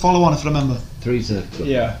more of a follow-on, if I remember. 3's a good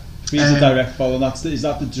one. 3's a direct follow. Is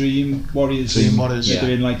that the Dream Warriors? Dream Warriors.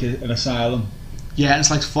 They're in like an asylum. Yeah, and it's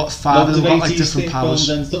like 5 of them got like different powers.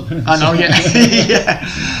 I know, yeah.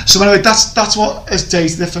 So anyway, that's what has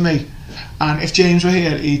dated it for me. And if James were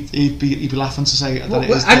here, he'd be laughing to say that it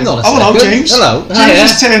is. Hang on a second. Hello, James. Hello. James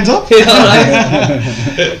just turned up.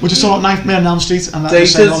 Right. We're just talking about Nightmare on Elm Street, and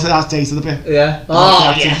that's dated a bit. Yeah.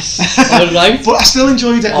 Oh, yes. Alright. But I still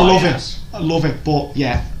enjoyed it. I love it. I love it. But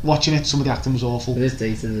yeah, watching it, some of the acting was awful. It is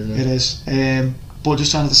dated, isn't it? It is. But just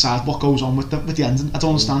trying to decide what goes on with the ending. I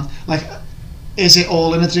don't understand. Like, is it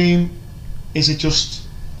all in a dream? Is it just?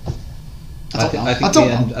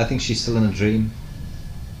 I think she's still in a dream.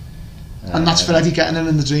 And that's Freddy getting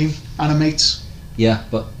in the dream, and her mates. Yeah,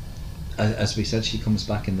 but as we said, she comes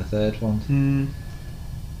back in the third one.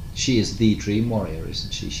 She is the Dream Warrior,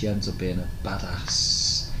 isn't she? She ends up being a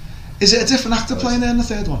badass. Is it a different actor playing there in the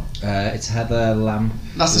third one? It's Heather Lamb.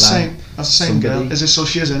 That's the same. That's the same somebody. girl. Is it? So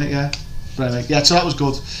she is in it, yeah. Right. Yeah. So that was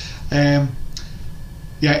good.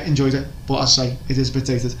 Yeah, enjoyed it. But as I say, it is a bit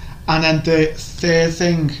dated. And then the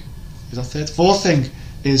fourth thing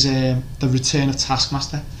is the return of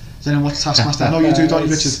Taskmaster. Does anyone watch Taskmaster? I know you do, don't you,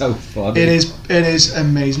 Richard? It's so funny. It is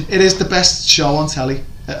amazing. It is the best show on telly,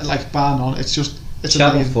 like bar none. It's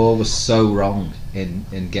Channel amazing. 4 was so wrong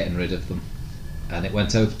in getting rid of them, and it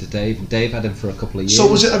went over to Dave, and Dave had him for a couple of years. So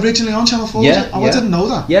was it originally on Channel 4? Yeah, I didn't know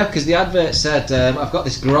that. Yeah, because the advert said, I've got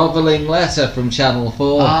this grovelling letter from Channel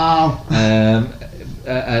 4. Oh.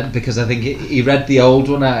 Because I think he read the old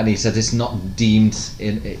one out and he said it's not deemed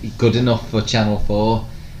good enough for Channel 4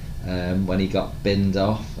 when he got binned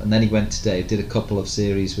off. And then he went to Dave, did a couple of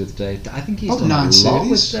series with Dave. I think he's done 9 a lot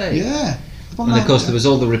with Dave. Yeah. And of course there was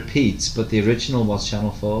all the repeats, but the original was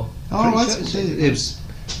Channel 4. Oh, right. It was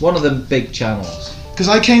one of the big channels. Because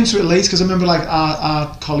I came to it late, because I remember like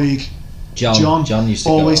our colleague John used to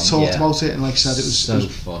always go on, talked about it and like said it was so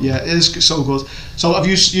fun. Yeah, it is so good. So have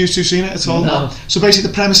you two seen it at all? No. So basically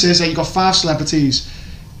the premise is that you've got 5 celebrities: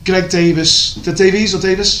 Greg Davis, Davies and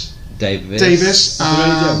Davis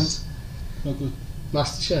and No good.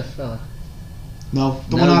 MasterChef fella. no,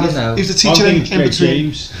 the No, one out you of know. he's the teacher in between.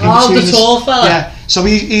 James. Oh, the tall fella. Yeah, so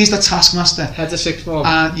he's the taskmaster. Head of sixth form.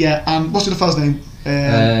 And what's the fella's name?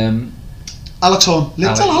 Alex Horn.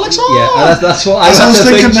 Little Alex Horn. Yeah, that's what I was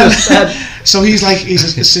thinking just then. So he's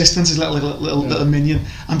his assistant, his little minion,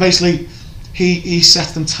 and basically he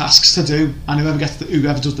sets them tasks to do, and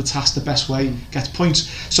whoever does the task the best way gets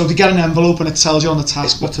points. So they get an envelope and it tells you on the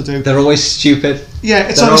task what to do. They're always stupid. Yeah,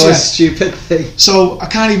 it's They're honestly always stupid things. So I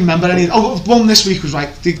can't even remember any. Oh, one this week was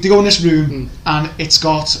right. They go in this room and it's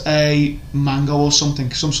got a mango or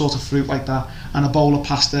something, some sort of fruit like that, and a bowl of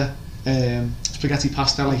pasta, spaghetti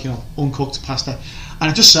pasta, uncooked pasta,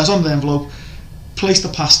 and it just says on the envelope, place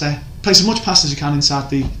as much pasta as you can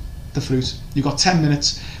inside the fruit. You've got 10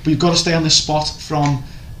 minutes, but you've got to stay on this spot from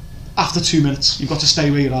after 2 minutes. You've got to stay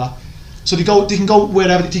where you are. So they can go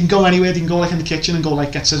wherever, they can go anywhere. They can go like in the kitchen and go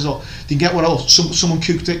like get scissors, or they can get what else. Someone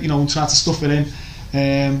cooked it, and tried to stuff it in.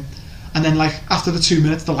 And then like after the 2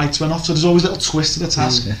 minutes, the lights went off. So there's always a little twist to the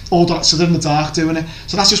task. So they're in the dark doing it.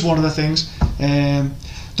 So that's just one of the things.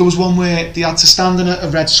 There was one where they had to stand in a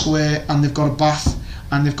red square and they've got a bath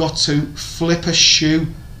and they've got to flip a shoe,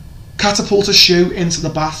 catapult a shoe into the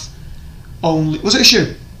bath. Was it a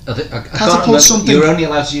shoe? Catapult something. You're only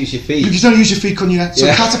allowed to use your feet. You don't use your feet, couldn't you?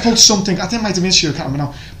 So catapult something. I think it might have been a shoe. I can't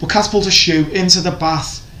remember now. But catapult a shoe into the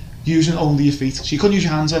bath using only your feet. So you couldn't use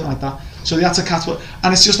your hands or anything like that. So they had to catapult,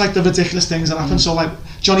 and it's just like the ridiculous things that happen. So like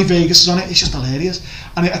Johnny Vegas is on it. It's just hilarious.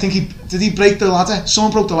 And I think he break the ladder?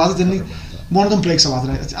 Someone broke the ladder, didn't he? One of them breaks a ladder,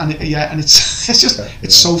 and it's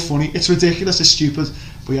so funny. It's ridiculous. It's stupid.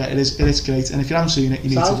 But yeah, it is great, and if you haven't seen it, you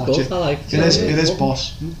need to watch it. It is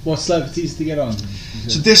boss. What celebrities to get on?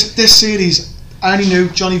 So this series, I only knew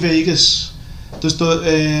Johnny Vegas. There's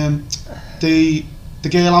the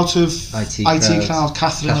girl out of IT Crowd,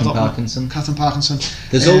 Catherine Parkinson.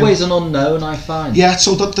 There's always an unknown, I find. Yeah,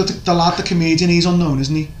 so the lad, the comedian, he's unknown,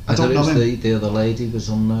 isn't he? I don't know him. The other lady was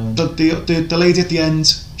unknown. The lady at the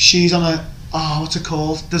end, she's on what's it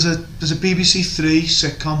called? There's a BBC 3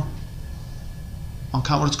 sitcom. I can't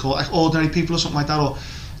remember what it's called, like Ordinary People or something like that, or I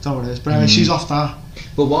don't know what it is. But anyway, she's off that.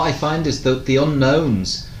 But what I find is that the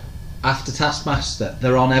unknowns after Taskmaster,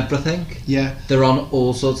 they're on everything. Yeah. They're on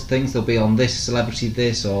all sorts of things. They'll be on this celebrity,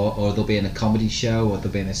 or they'll be in a comedy show, or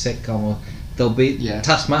they'll be in a sitcom, or they'll be. Yeah.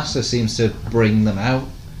 Taskmaster seems to bring them out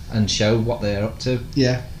and show what they're up to.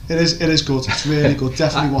 Yeah. It is good. It's really good.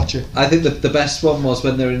 Definitely watch it. I think the best one was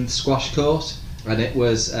when they're in the squash court, and it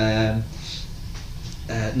was Dudar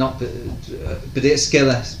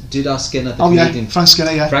Skinner, the comedian. Frank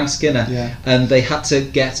Skinner, Frank Skinner. Yeah. And they had to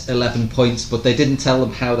get 11 points, but they didn't tell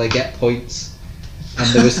them how they get points. And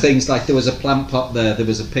there was things like, there was a plant pot there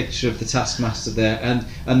was a picture of the Taskmaster there,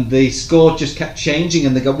 and the score just kept changing,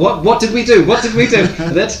 and they go, what did we do?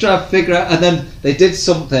 And they had to try and figure out, and then they did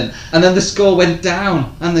something, and then the score went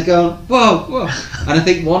down, and they're going, whoa. And I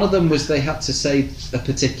think one of them was they had to say a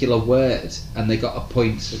particular word, and they got a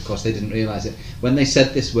point. Of course, they didn't realise it. When they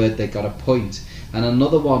said this word, they got a point. And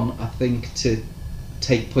another one, I think, to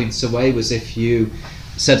take points away was if you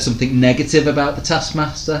said something negative about the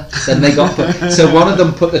Taskmaster, then they got so one of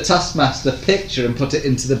them put the Taskmaster picture and put it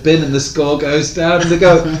into the bin, and the score goes down, and they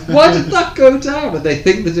go, why did that go down? And they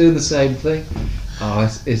think they're doing the same thing.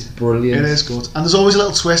 It's brilliant. It is good, and there's always a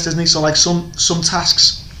little twist, isn't he? So like some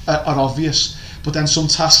tasks are obvious, but then some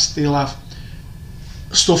tasks they'll have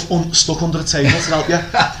stuff stuck under the table to help you,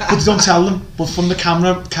 but they don't tell them. But from the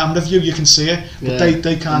camera view, you can see it, but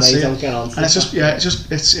they can't see it. And it's just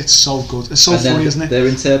it's so good. It's so funny, isn't it? Their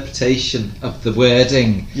interpretation of the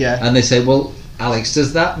wording, and they say, "Well, Alex,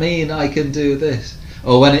 does that mean I can do this?"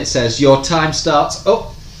 Or when it says your time starts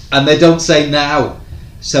up, and they don't say now.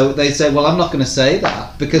 So they say, well, I'm not going to say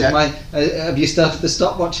that because have you started the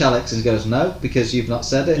stopwatch, Alex? And he goes, no, because you've not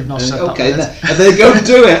said it. You've not said okay, that. And they go and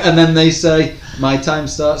do it, and then they say, my time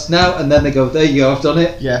starts now, and then they go, there you go, I've done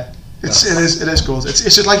it. Yeah, it is good. It's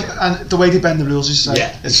just like, and the way they bend the rules is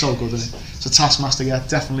it's so good, isn't it? So Taskmaster,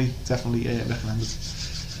 definitely recommended.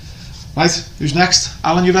 Right, who's next?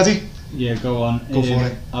 Alan, you ready? Yeah, go on. Go for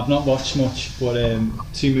it. I've not watched much, but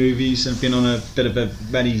 2 movies. I've been on a bit of a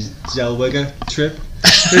Rennie Zellweger trip.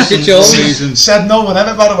 Said no one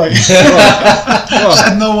ever, by the way.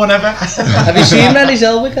 Said no one ever. Have you seen Rennie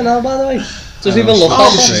Zellweger now, by the way? Doesn't even look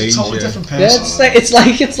like she's a totally different person. Yeah,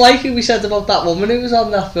 it's like who we said about that woman who was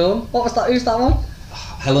on that film. What was that? Who's that one?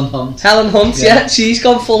 Helen Hunt. Helen Hunt, yeah. She's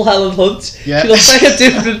gone full Helen Hunt. Yeah. She looks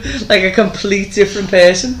like a complete different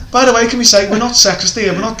person. By the way, can we say we're not sexist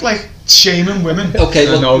here? We're not like shaming women. Okay,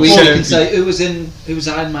 well, we can say who was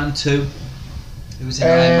Iron Man 2. Who was in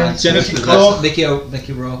Iron Man 2? Mickey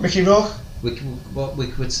Rourke. Mickey Rourke. We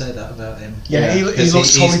could say that about him. Yeah, he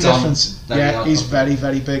looks totally different. Yeah, he's very,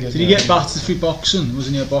 very big. Did he get battered through boxing?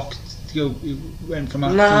 Wasn't he a box? He went from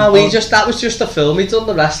acting. No, that was just a film. He'd done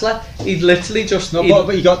the wrestler. He'd literally just. No,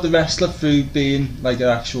 but he got the wrestler through being like an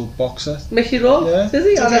actual boxer. Mickey Rourke, did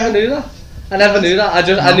he? I never knew that. I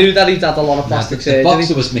knew that he'd had a lot of plastic surgery. The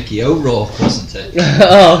boxer was Mickey O'Rourke, wasn't it?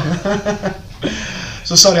 Oh.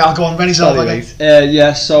 So sorry, I'll go on. Rennie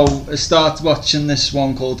Zellweger. So I started watching this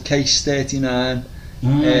one called Case 39,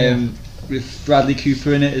 with Bradley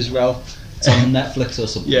Cooper in it as well. It's on Netflix or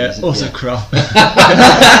something. Yeah, utter crap.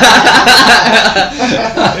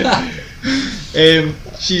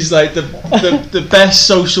 She's like the best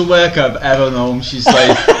social worker I've ever known. She's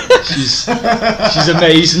like she's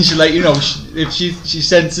amazing. She like if she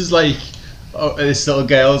senses like this little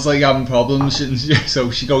girl's like having problems, so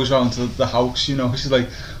she goes around to the house. She's like,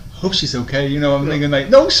 hope she's okay. I'm thinking like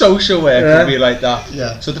no social worker would be like that.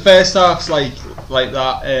 Yeah. So the first half's like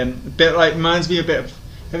that. A bit like reminds me a bit of.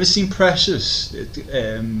 Ever seen Precious?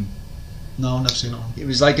 No, never seen it. It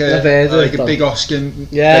was like a big Oscar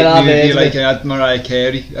movie, like it had Mariah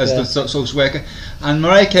Carey as the social worker, and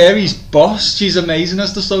Mariah Carey's boss. She's amazing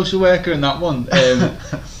as the social worker in that one.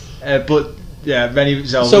 But yeah, Rennie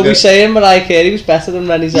Zellweger. So we're saying Mariah Carey was better than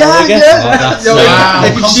Rennie Zellweger? Yeah.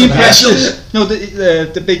 If you've seen Precious, no,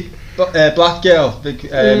 the big black girl,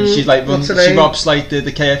 she like runs, she robs like the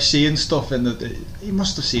KFC and stuff, and you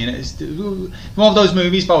must have seen it. It's one of those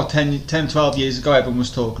movies about 10-12 years ago everyone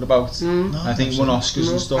was talking about. I think won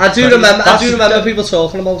Oscars and stuff. I do remember people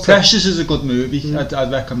talking about Precious is a good movie.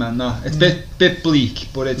 I'd recommend that. It's a bit bleak,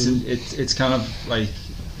 but it's kind of like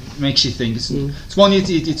makes you think. It's one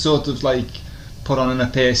you'd sort of like put on in a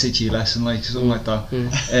PSHE lesson, like something like that.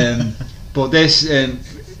 But this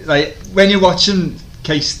like when you're watching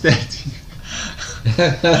Case 30.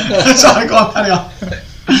 Sorry, go on, carry on.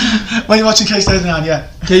 When you're watching Case 39, yeah.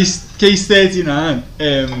 Case 39.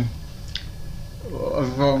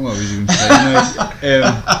 What was you going to say?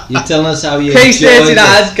 You're telling us how you. Case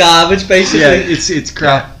 39 is garbage, basically. Yeah, it's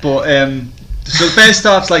crap. But so the first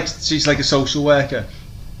half's like she's like a social worker,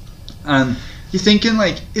 and you're thinking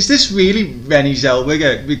like, is this really Rennie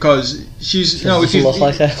Zellweger? Because she's if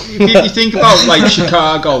you think about like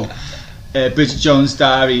Chicago. Bridget Jones'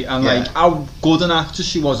 Diary, and like how good an actress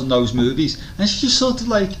she was in those movies, and she just sort of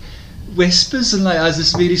like whispers and like has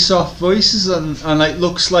this really soft voices and like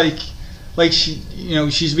looks like she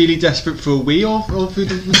she's really desperate for a wee all through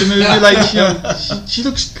the movie. Like she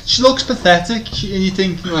looks pathetic, and you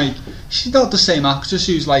think like she's not the same actress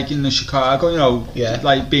who's like in the Chicago,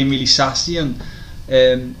 like being really sassy, and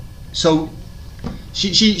so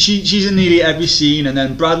she's in nearly every scene. And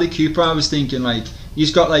then Bradley Cooper, I was thinking like.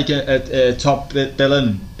 He's got like a top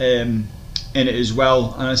villain in it as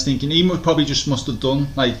well, and I was thinking he probably just must have done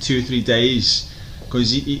like 2 or 3 days, because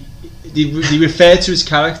he referred to his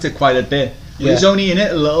character quite a bit, but he's only in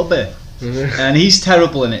it a little bit, and he's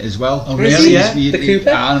terrible in it as well. Oh really? The Cooper?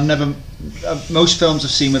 I've never most films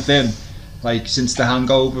I've seen with him, like since The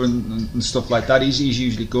Hangover and stuff like that, he's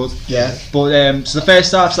usually good. Yeah. But so the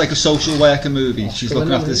first half's like a social worker movie. She's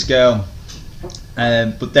looking after this girl.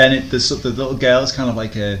 But then the little girl is kind of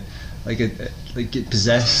like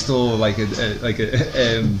possessed, or like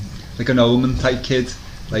an omen type kid.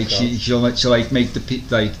 Like she'll like make the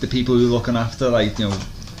people who are looking after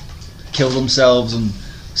kill themselves and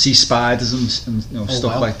see spiders and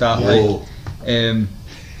stuff like that. Whoa. Like,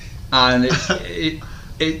 and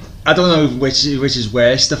I don't know which is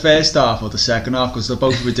worse, the first half or the second half, because they're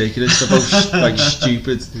both ridiculous. They're both like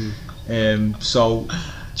stupid. So,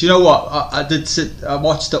 do you know what? I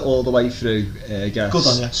watched it all the way through. I guess. Good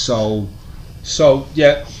on you. So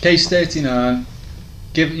yeah, Case 39.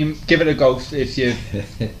 Give it a go if you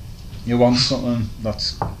want something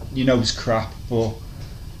that's is crap, but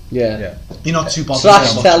yeah. You're not too bothered.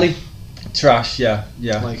 Trash telly. Trash, yeah.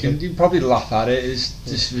 Like you probably laugh at it. It's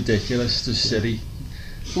just ridiculous, just silly.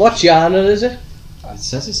 What genre is it? It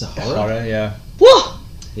says it's a horror. Horror, yeah. What?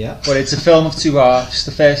 Yeah. But it's a film of two halves.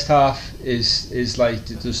 The first half is like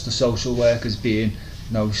just the social workers being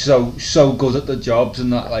so good at their jobs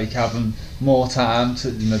and that, like, having more time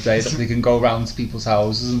in the day that they can go around to people's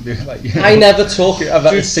houses and be like, I never took do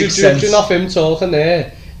off him talking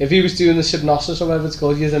there. If he was doing the hypnosis or whatever it's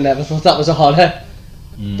called, you'd have never thought that was a horror.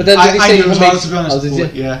 But then I knew as well, to be honest. Did you?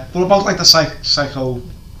 Yeah. What about like the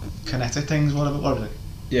psychokinetic things, what is it?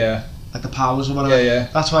 Yeah. Like the powers or whatever. Yeah.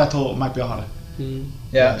 That's why I thought it might be a horror.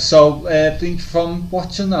 Yeah. So I think from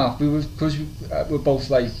watching that, we were both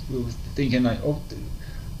like, we were thinking like, oh,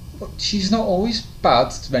 she's not always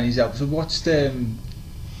bad to many episodes. We watched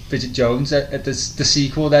Bridget Jones at the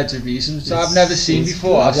sequel, The Edge of Reason, which I've never seen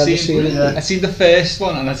before. I've seen it. I've seen the first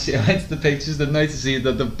one, and I went to the pictures the night to see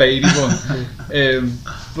the baby one.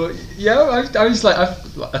 But yeah, I was like, I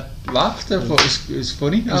laughed. I thought it was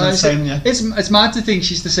funny. It's mad to think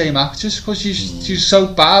she's the same actress, because she's so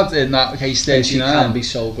bad in that Case 39. She can be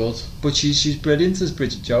so good, but she's brilliant as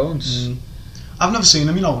Bridget Jones. I've never seen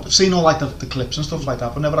them, I've seen all like the clips and stuff like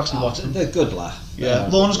that, but never actually watched them. They're good laugh. Yeah,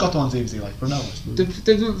 Lorna's got them on DVD, like, but no.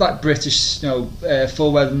 They do like British,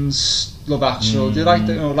 Four Weddings, Love Actual. They like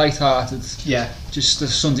light-hearted. Yeah. Just a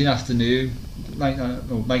Sunday afternoon, like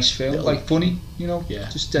nice film, like funny, Yeah.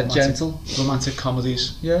 just gentle. Romantic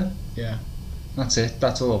comedies. Yeah. Yeah. That's it.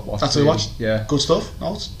 That's all I've watched. That's all you watched. Yeah. Good stuff.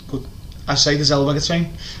 No, it's good. I say the Zellweger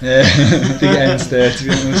train. Yeah, I think it ends there, to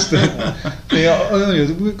be honest.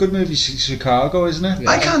 The good movie Chicago, isn't it? Yeah.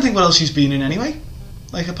 I can't think what else she's been in anyway,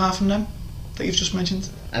 like apart from them that you've just mentioned.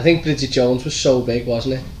 I think Bridget Jones was so big,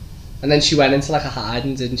 wasn't it? And then she went into like a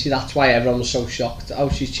hiding, didn't she? That's why everyone was so shocked. Oh,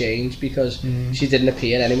 she's changed, because she didn't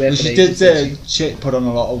appear anywhere. She did put on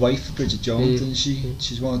a lot of weight for Bridget Jones, didn't she?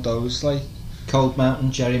 She's one of those, like Cold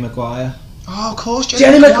Mountain, Jerry Maguire. Oh, of course,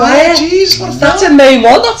 Jerry Maguire. Jeez, what that's a main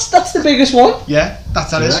one. That's the biggest one. Yeah,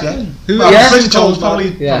 that is. Yeah. Bridget Jones probably.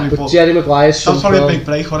 But Jerry Maguire's. That was probably a big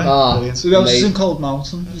break, wasn't it? Brilliant. Who else is in Cold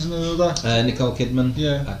Mountain? Isn't there another? Nicole Kidman.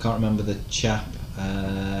 Yeah. I can't remember the chap.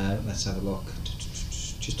 Let's have a look.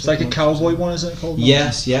 It's like a cowboy one, isn't it? Cold Mountain?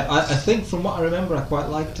 Yes, yeah. I think from what I remember, I quite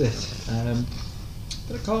liked it.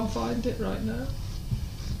 But I can't find it right now.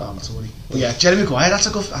 Oh, not to worry. But yeah, Jerry Maguire. That's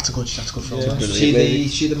a good film. Yeah.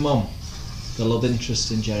 She the mum. The love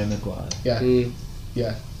interest in Jerry Maguire. Yeah.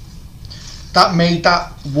 Yeah. That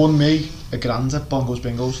won me a grand at Bongos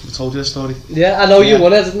Bingos. I told you the story. Yeah, I know you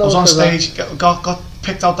won it. I didn't know. I was on stage, got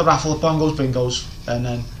picked out the raffle at Bongos Bingos, and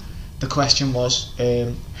then the question was,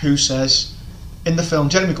 who says in the film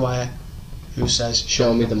Jerry Maguire, who says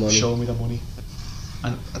show me the money? Show me the money.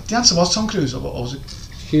 And the answer was Tom Cruise, or was it?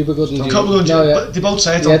 Cuba Gooding Jr. But they both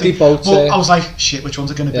say it. Yeah, they both say it. I was like, shit, which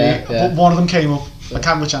one's it going to be? Yeah. But one of them came up. I can't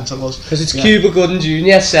remember which answer it was. Because it's Cuba Gooding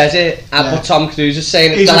Jr. says it, but Tom Cruise is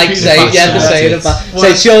saying it. He's they're like saying, they're saying it back.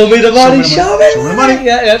 Say, show me the money, show me the money.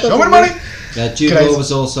 Yeah, show me the money. Jude Law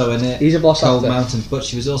was also in it. He's a boss Cold actor. Mountain, but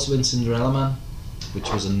she was also in Cinderella Man, which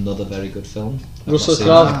was another very good film. Russell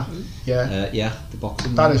Crowe. Yeah, the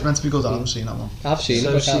boxing. That is meant to be good. I haven't seen that one. I've seen it,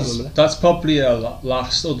 I can't remember it. That's probably a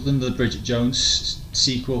last, other than the Bridget Jones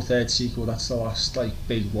sequel, third sequel. That's the last like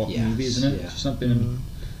big movie, isn't it? Yeah. She's not been in.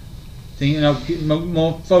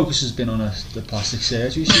 More focus has been on the plastic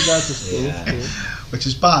surgery she's had. Which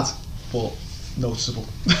is bad, but noticeable.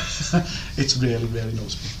 It's really, really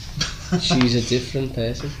noticeable. She's a different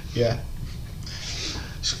person. Yeah.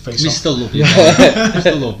 We still love you. We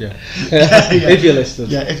still love you. If you listen.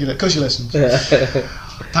 Yeah, because you listen.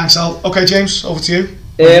 Thanks, Al. Okay, James, over to you.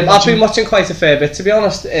 I've been watching quite a fair bit, to be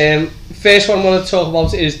honest. First one I want to talk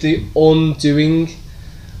about is The Undoing,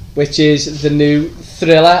 which is the new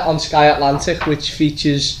thriller on Sky Atlantic, which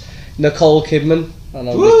features Nicole Kidman. I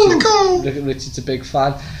know Richard's a big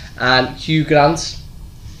fan, and Hugh Grant.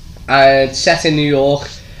 Set in New York,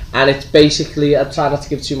 and it's basically, I try not to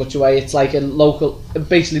give too much away, it's like a local,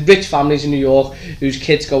 basically rich families in New York whose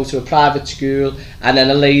kids go to a private school, and then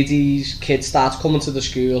a lady's kid starts coming to the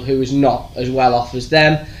school who is not as well off as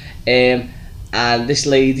them, and this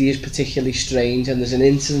lady is particularly strange, and there's an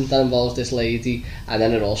incident that involves this lady, and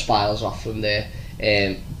then it all spirals off from there.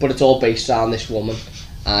 But it's all based around this woman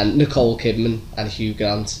and Nicole Kidman and Hugh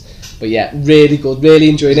Grant. But yeah, really good, really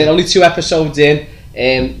enjoying it. Only 2 episodes in.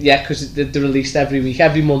 Yeah, because they're released every week,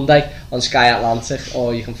 every Monday on Sky Atlantic,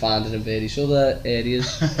 or you can find it in various other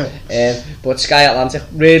areas. But Sky Atlantic,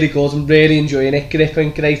 really good. I'm really enjoying it.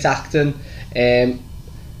 Gripping, great acting,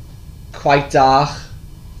 quite dark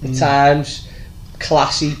at times,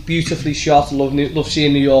 classy, beautifully shot. Love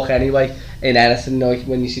seeing New York anyway. In anything, like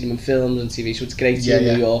when you see them in films and TV, so it's great seeing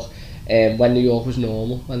New York. When New York was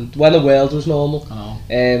normal and when the world was normal.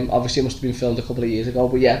 Obviously it must have been filmed a couple of years ago,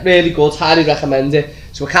 but yeah, really good, highly recommend it.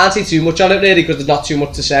 So I can't say too much on it really because there's not too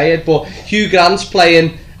much to say it, but Hugh Grant's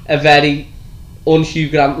playing a very un-Hugh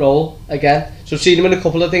Grant role again. So I've seen him in a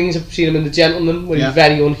couple of things. I've seen him in The Gentleman where he's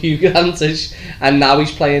very un-Hugh Grantish, and now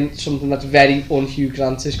he's playing something that's very un-Hugh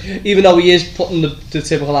Grantish, even though he is putting the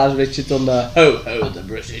typical as Richard done the the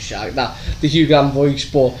British that the Hugh Grant voice.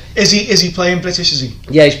 But is he playing British? Is he?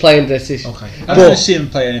 Yeah, he's playing British. Okay. I've never seen him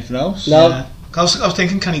play anything else. No. Yeah. I was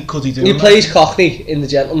thinking, could he do? He plays Cockney in The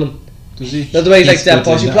Gentleman. Does he? Not the way he's like Dead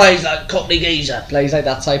Posh, he plays like Cockney geezer, plays like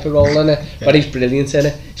that type of role in it, but he's brilliant in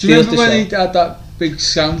it. Do you remember when he had that big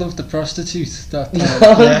scandal with the prostitute? That,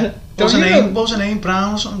 What was her name?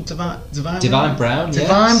 Brown or something? Divine Brown.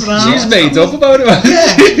 Divine Brown. She's made up about it.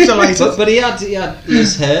 Yeah, delighted. But he had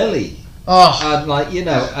his Hurley. Oh,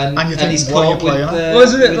 and you think, he's what are you caught playing with on?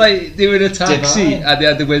 Wasn't it like they were in a taxi Divine. and they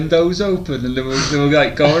had the windows open and they were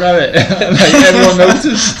like going at it and like everyone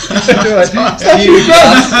noticed.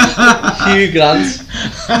 Hugh Grant.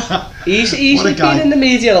 He's been in the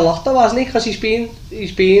media a lot though, hasn't he? Because he's been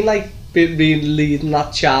leading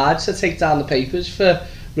that charge to take down the papers for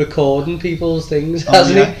recording people's things,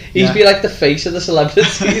 hasn't he? He's been like the face of the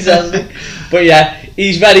celebrities, hasn't he? But yeah,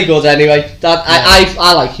 he's very good anyway.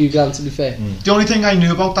 I like Hugh Grant, to be fair. The only thing I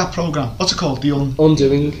knew about that programme, what's it called? The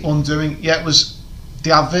Undoing. Yeah, it was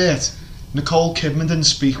the advert. Nicole Kidman didn't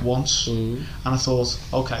speak once, and I thought,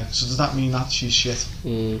 okay, so does that mean that she's shit?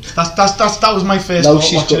 That was my first thought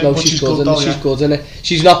watching it. But she's good, she's good in it.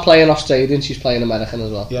 She's not playing Australian, she's playing American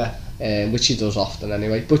as well. Yeah. Which she does often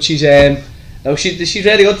anyway. But she's she's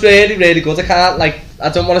really good, really good. I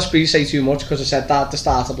don't want to say too much because I said that at the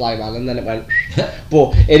start of Blind Man and then it went.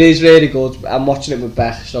 But it is really good. I'm watching it with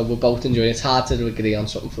Beth, so we're both enjoying it. It's hard to agree on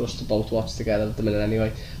something for us to both watch together at the minute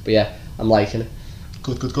anyway. But yeah, I'm liking it.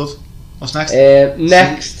 Good. What's next?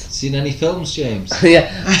 Next. Seen any films, James?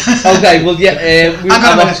 Yeah. Okay. Well, yeah.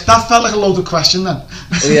 That felt like a loaded question then.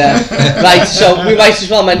 Yeah. Right. So we might as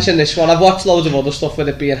well mention this one. I've watched loads of other stuff with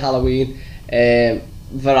it being Halloween.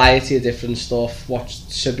 Variety of different stuff.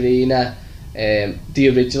 Watched Sabrina, the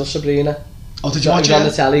original Sabrina. Oh, did you watch it? On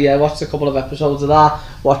the telly, yeah. Watched a couple of episodes of that.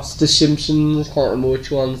 Watched The Simpsons. Can't remember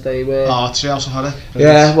which ones they were. Oh, Treehouse of Horror.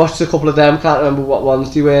 Yeah, watched a couple of them. Can't remember what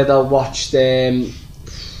ones they were though. Watched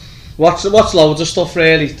loads of stuff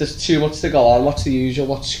really. There's too much to go on. Watch the usual.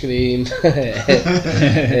 Watch Scream. Shit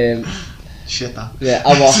that. Yeah,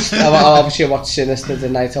 I watched Sinister the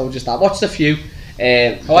night I was just that. Watched a few.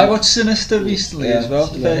 I watched Sinister recently as well.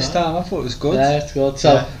 The first time I thought it was good. Yeah, it's good.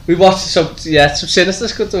 So we watched so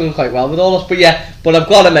Sinister's doing quite well with all us. But I've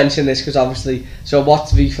got to mention this because obviously, so I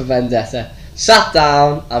watched V for Vendetta. Sat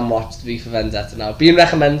down and watched V for Vendetta now. Being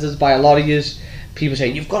recommended by a lot of yous. People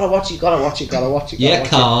saying you've got to watch it. Yeah,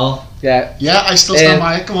 Carl. Yeah. Yeah, I still stand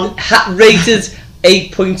by it. Come on. Rated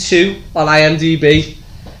 8.2 on IMDb,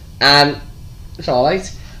 and it's all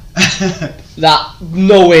right. That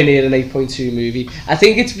nowhere near an 8.2 movie. I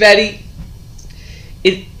think it's very.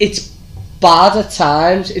 It's bad at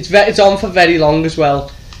times. It's on for very long as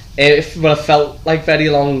well. It felt like very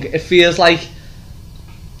long. It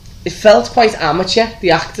felt quite amateur.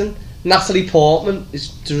 The acting. Natalie Portman is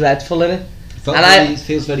dreadful in it. It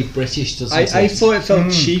feels very British, doesn't it? I thought it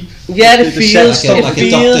felt cheap. Yeah, it feels.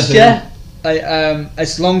 Yeah.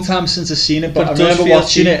 It's a long time since I've seen it, but I But remember does feel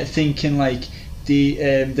watching cheap. it thinking like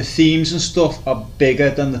the themes and stuff are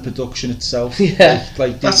bigger than the production itself. Yeah.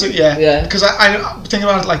 That's it. Yeah. Yeah. Because I'm thinking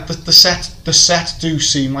about it like the set do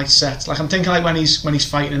seem like sets. Like I'm thinking like when he's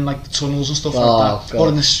fighting in like the tunnels and stuff like that, God. or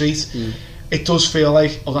in the street. It does feel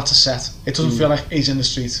like, oh, that's a set. It doesn't feel like he's in the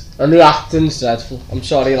street. And the acting's dreadful. I'm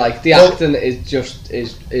sorry, like the acting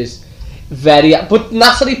is very. But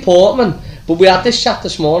Natalie Portman. But we had this chat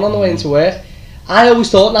this morning on the way into work. I always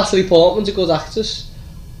thought Natalie Portman's a good actress,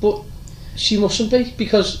 but she mustn't be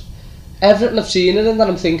because everything I've seen her in that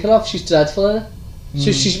I'm thinking of, she's dreadful in it. So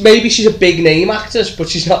she's a big name actress, but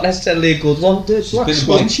she's not necessarily a good one. Black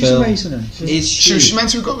Swan, she's amazing in. She's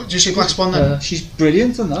meant to be good. Did you see Black Swan then? She's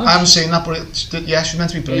brilliant in that. I haven't seen that, but she's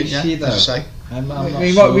meant to be brilliant. Is she, though? As you say. I'm I not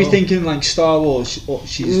mean, sure. what we're thinking like Star Wars,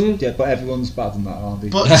 she's but everyone's bad in that, aren't they?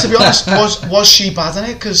 But to be honest, was she bad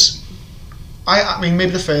in it? Because I mean,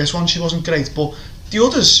 maybe the first one she wasn't great, but the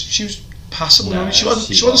others, she was passable. No, she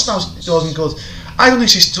wasn't good. I don't think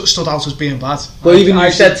she stood out as being bad. Well, even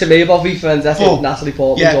you said to me about V for Vendetta, Natalie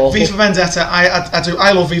Portman's awful. V for Vendetta,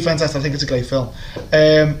 I love V for Vendetta. I think it's a great film.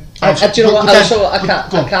 Do you know what? I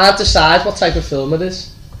can't decide what type of film it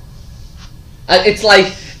is. It's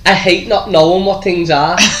like I hate not knowing what things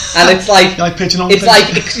are, and it's like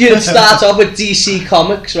it starts off with DC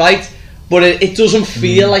Comics, right? But it doesn't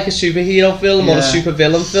feel like a superhero film or a super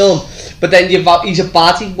villain film. But then he's a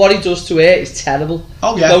baddie. What he does to her is terrible.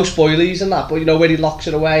 Oh yeah. No spoilies and that, but you know when he locks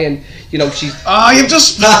her away and you know she's. Oh, you've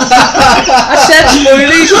just. I said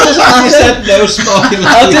spoilies. I said no spoilers.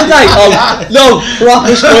 Oh, did I? Oh no,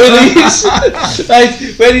 proper spoilies. Right,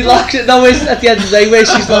 when he locks it. No, it's at the end of the day when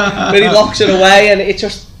when he locks her away and it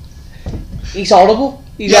just. He's horrible.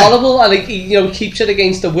 He's horrible, and he keeps it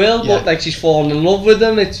against the will, but like she's falling in love with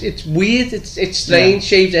him. It's weird. It's strange.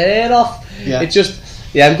 Shaves her hair off. Yeah. It just.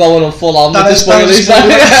 Yeah, I'm going on full on with the spoilers.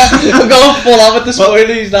 I'm going full on with the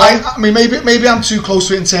spoilers now. I mean, maybe I'm too close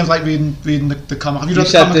to it in terms of like reading the comic. Have you read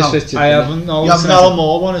the comic? Richard, I haven't. No, it's an Alan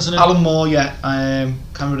Moore one, isn't it? Alan Moore, yeah. Can't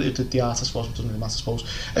remember the art, I suppose. It doesn't really matter, I suppose.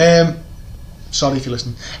 Sorry if you're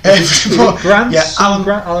listening. Grant. Yeah, Alan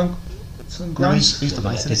Grant. No, he's the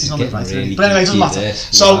writer. He's not the writer. Really but anyway, it doesn't matter.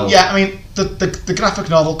 So wow. yeah, I mean, the graphic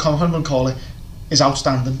novel, comic, whatever you call it, is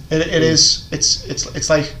outstanding. It is. It's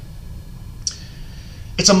like.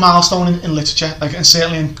 It's a milestone in literature, like, and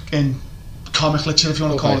certainly in comic literature, if you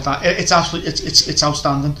want to call it that. It's absolutely it's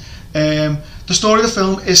outstanding. The story of the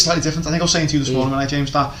film is slightly different. I think I was saying to you this morning when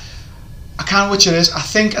James, that I can't remember which it is. I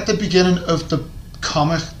think at the beginning of the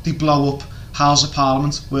comic they blow up House of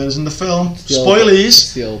Parliament, whereas in the film,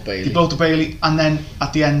 spoilers, they blow up the Bailey, and then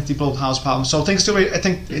at the end they blow up the House of Parliament. So I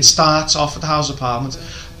think it starts off at the House of Parliament,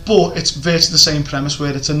 but it's virtually the same premise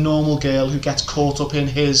where it's a normal girl who gets caught up in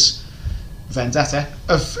his vendetta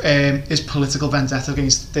of his political vendetta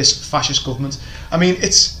against this fascist government. I mean,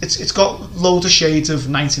 it's got loads of shades of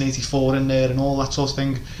 1984 in there and all that sort of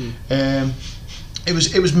thing. It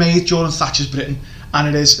was made during Thatcher's Britain, and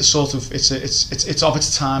it is a sort of it's of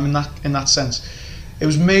its time in that sense. It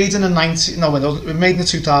was made in the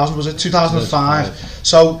 2000s, was it 2005?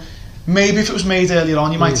 So maybe if it was made earlier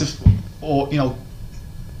on, you might have, or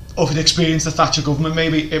if you'd experienced the Thatcher government,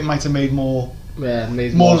 maybe it might have made more. Yeah,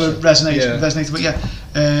 more of a resonated, but yeah.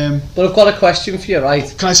 But I've got a question for you, right?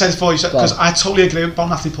 Can I say this before you say, because I totally agree about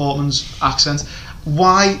Natalie Portman's accent.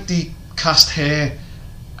 Why they cast her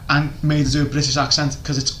and made her do a British accent?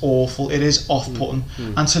 Because it's awful. It is off-putting,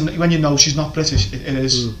 and when you know she's not British, it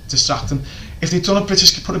is distracting. If they'd put a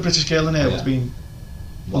British girl in there, it would have been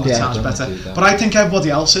 100 times better. But I think everybody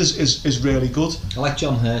else is really good. I like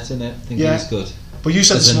John Hurt in it. I think he's good. But you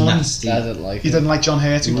said this morning you didn't like John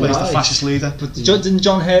Hurt, who plays the fascist leader. But didn't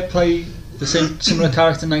John Hurt play the same similar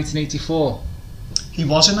character in 1984? He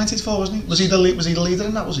was in 1984, wasn't he? Was he the leader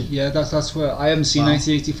in that? Was he? Yeah, that's where I haven't seen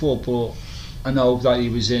 1984, but I know that he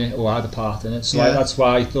was in it or had a part in it. So that's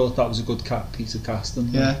why I thought that was a good piece of casting.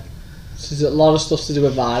 Yeah. So there's a lot of stuff to do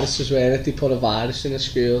with viruses, weren't it? They put a virus in a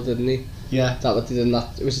school, didn't he? Yeah. That what they did in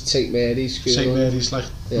that. It was at St Mary's school. St Mary's, like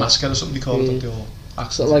Massacre or something they called it.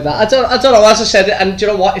 Something like that. I don't know, as I said, and do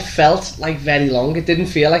you know what, it felt like very long. It didn't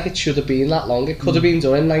feel like it should have been that long. It could have been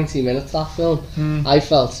done in 90 minutes, that film. I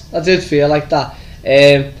did feel like that.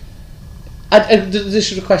 This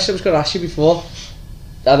was a question I was going to ask you before,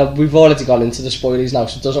 and we've already gone into the spoilers now,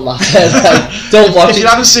 so it doesn't matter. Like, don't watch it. If you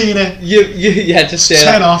haven't seen it, just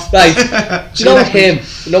turn off. Right. Do you know him?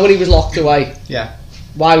 You know when he was locked away? Yeah.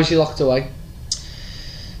 Why was he locked away?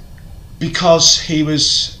 Because he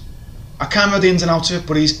was, I can't remember the ins and outs of it,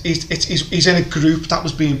 but he's in a group that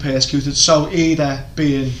was being persecuted. So either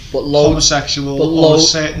being homosexual or a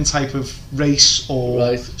certain type of race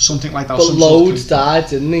or something like that. But loads died,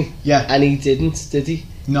 didn't he? Yeah. And he didn't, did he?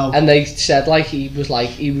 No. And they said he was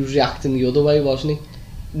reacting the other way, wasn't he?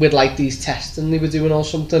 With like these testing they were doing or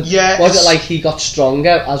something. Yeah. Was it like he got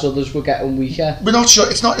stronger as others were getting weaker? We're not sure.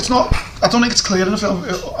 It's not. I don't think it's clear in the film.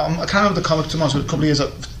 I can't remember the comic too much. A couple of years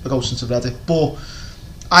ago since I've read it, but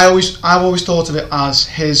I've always thought of it as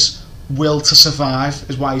his will to survive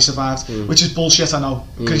is why he survived, which is bullshit. I know,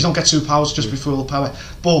 because you don't get superpowers just before full power.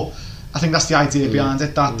 But I think that's the idea behind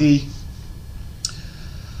it, that the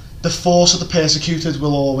force of the persecuted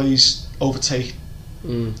will always overtake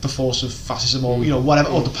the force of fascism, or whatever,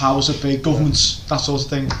 or the powers of big governments, that sort of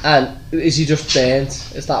thing. And is he just burnt?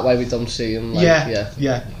 Is that why we don't see him?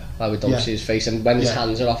 Yeah. Why we don't see his face, and when his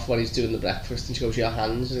hands are off when he's doing the breakfast, and she goes, "Your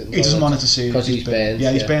hands." He doesn't want it to see because he's burnt.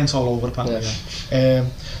 Yeah, he's burnt all over apparently. Yeah.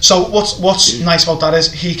 So what's nice about that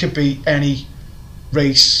is he could be any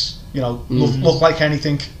race, look like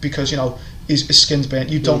anything because his skin's burnt.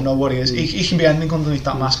 You don't know what he is. He can be anything underneath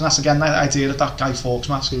that mask, and that's again the idea of that Guy Fawkes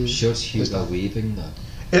mask. Sure, it's Hugo Weaving though.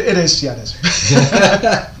 It is, yeah, it is.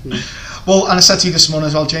 Well, and I said to you this morning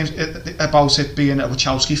as well, James, about it being a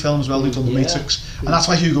Wachowski film as well, who's done The Matrix, and that's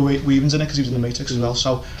why Hugo Weaving's in it, because he was in The Matrix as well.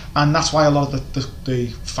 So, and that's why a lot of the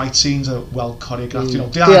fight scenes are well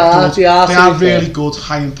choreographed. They are really good,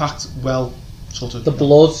 high impact, well sort of. The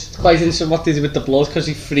blood, quite interesting what they do with the blood, because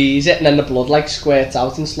he frees it and then the blood like squirts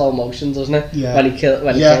out in slow motion, doesn't it? Yeah. When he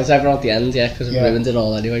kills everyone at the end, because it ruined it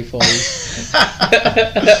all anyway for you.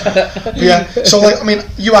 Yeah. So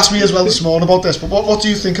you asked me as well this morning about this, but what do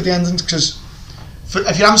you think of the ending? Because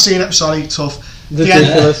if you haven't seen it, I'm sorry, tough.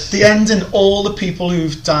 The ending, all the people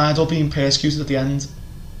who've died or been persecuted at the end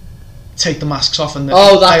take the masks off, and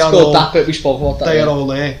that's good. That bit we spoke about. They are all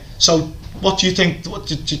there. So what do you think? What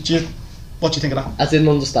do you think of that? I didn't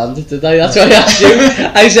understand it, did I? That's why I asked you.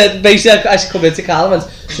 I said, basically, I should come into Carl and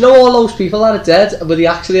went, do you know all those people that are dead? Were they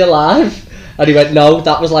actually alive? And he went, no,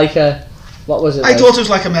 that was like a... What was it? I thought it was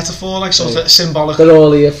like a metaphor, like sort of symbolic. They're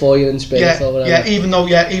all here for you in spirit or whatever. Yeah, even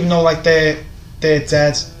though like they're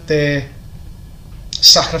dead, their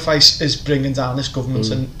sacrifice is bringing down this government,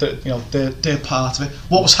 and they're part of it.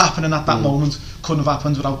 What was happening at that moment couldn't have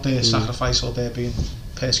happened without their sacrifice or their being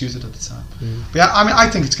persecuted at the time. But yeah, I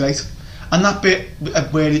think it's great. And that bit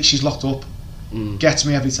where she's locked up gets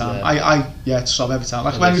me every time. It's sob every time.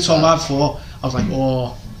 Like when we were talking about it before, I was like,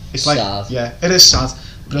 oh, it's like, sad. Yeah, it is sad.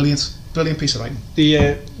 Brilliant piece of writing.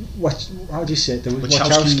 The how do you say it? The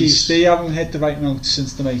Wachowskis, they haven't hit the right note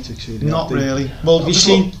since The Matrix, really. Not really. Well, have you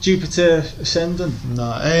seen Jupiter Ascending?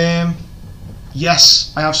 No.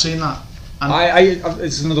 Yes, I have seen that. And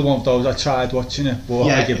it's another one of those. I tried watching it, but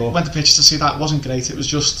I give up. Went to pictures to see that. It wasn't great. It was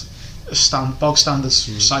just bog standard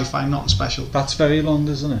sci-fi, nothing special. That's very long,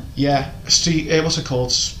 isn't it? Yeah. What's it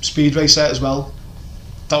called? Speed Racer as well.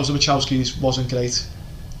 That was the Wachowskis. Wasn't great.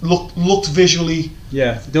 Looked visually.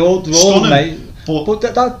 Yeah, they're all stunning. But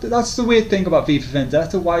that's the weird thing about V for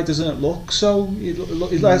Vendetta. Why doesn't it look so?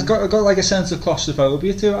 It's got like a sense of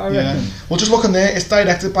claustrophobia to it, I reckon. Well, just looking there, it's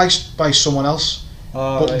directed by someone else,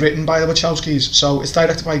 but written by the Wachowskis. So it's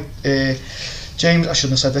directed by James. I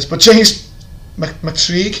shouldn't have said this, but James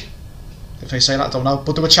McTrieg. If I say that, I don't know.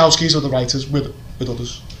 But the Wachowskis are the writers with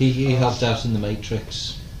others. He helped out in The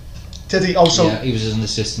Matrix. Did he? Also, yeah, he was an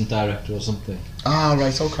assistant director or something. Ah,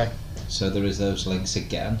 right, okay. So there is those links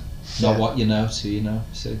again. Not what you know, so you know.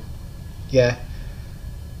 See. Yeah.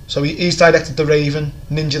 So he's directed The Raven,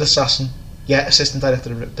 Ninja the Assassin. Yeah, assistant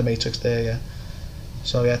director of The Matrix there. Yeah.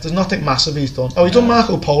 So yeah, there's nothing massive he's done. Oh, he's done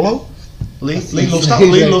Marco Polo. Lee loves that.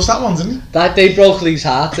 Lee loves that one, didn't he? That they broke Lee's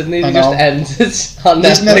heart, didn't he? He just ended on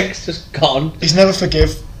Netflix, just gone. He's never forgive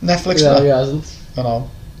Netflix. No, he hasn't. I know.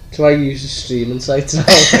 So I use the streaming sites now.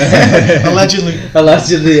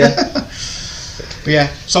 Allegedly, yeah. But yeah,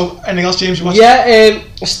 so anything else, James, you watched? Yeah,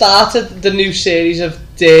 I started the new series of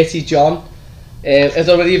Dirty John. I don't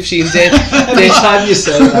know whether you've seen Dirty John. You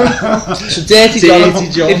say that. So Dirty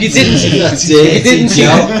John. If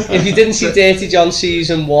you didn't see Dirty John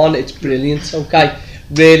season 1, it's brilliant. Okay,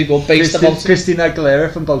 really good. Based about Christina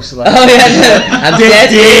Aguilera from Both Select. Oh yeah, and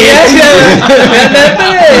Dirty.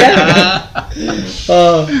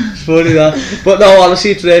 Oh, it's funny that. But no,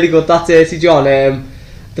 honestly, it's really good. That Dirty John.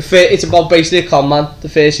 It's about basically a con man. The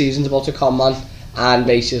first season's about a con man, and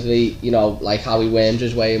basically, like how he worms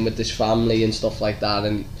his way in with this family and stuff like that.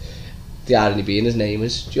 And the irony being, his name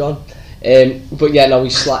is John. But yeah, no,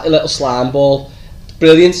 he's a little slime ball.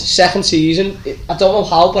 Brilliant. Second season. I don't know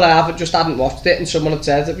how, but I hadn't watched it, and someone had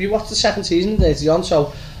said, "Have you watched the second season of Dirty John?"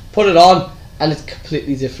 So put it on, and it's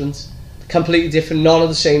completely different. None of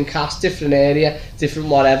the same cast, different area, different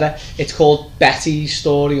whatever. It's called Betty's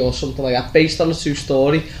Story or something like that, based on a true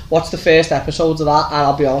story. Watch the first episodes of that, and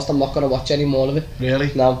I'll be honest, I'm not going to watch any more of it.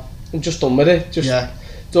 Really? No, I'm just done with it.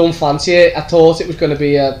 Don't fancy it. I thought it was going to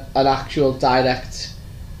be an actual direct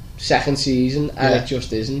second season, and it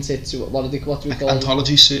just isn't. It's what do we call it?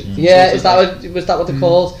 Anthology. Yeah, was that what they're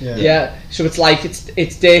called? Yeah. So it's like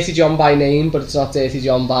it's Dirty John by name, but it's not Dirty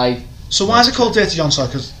John by. So why is it called Dirty John?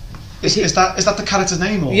 Because is that the character's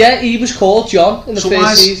name? Or? Yeah, he was called John in the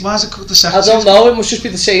first season. Why is it called the second? I don't know. It must just be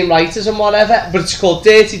the same writers and whatever. But it's called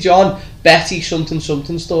Dirty John, Betty something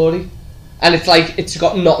story, and it's like it's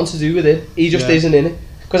got nothing to do with it. He just isn't in it.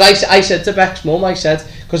 Because I said to Beck's mum, because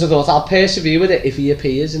I thought I'll persevere with it if he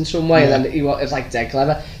appears in some way, and then it's like dead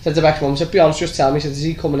clever. I said to Beck's mum, I said, be honest, just tell me. I said, is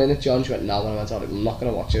he coming in at John? She went, no. And I went, I'm not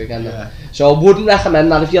going to watch it again. Yeah. So I wouldn't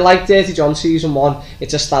recommend that. If you like Dirty John season 1,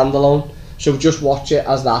 it's a standalone. So just watch it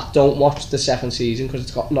as that. Don't watch the second season because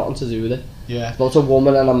it's got nothing to do with it. Yeah. It's about a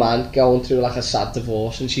woman and a man going through like a sad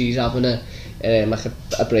divorce, and she's having a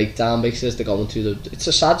breakdown because they're going through it's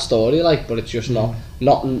a sad story, like, but it's just not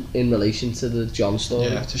in relation to the John story.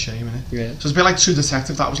 Yeah, it's a shame, isn't it? Yeah. So it's a bit like True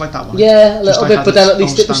Detective. That was like that one. Yeah, a little like bit, had but then its at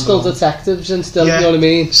least own it was still standalone. detectives and still, Yeah, you know what I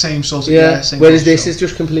mean? Same sort of. Yeah. Same Whereas sort of this is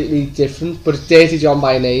just completely different, but it's Dirty John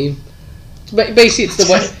by name. Basically, it's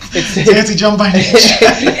the way. It's Dirty John by name.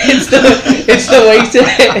 it's the way to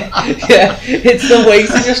it's the way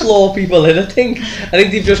to just lure people in. I think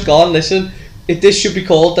they've just gone, listen, this should be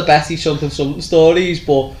called the Betty something stories,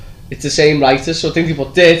 but it's the same writer, so I think they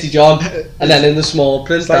put Dirty John and then in the small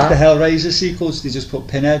print It's like the Hellraiser sequels, they just put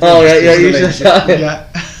Pinhead. oh yeah, Yeah.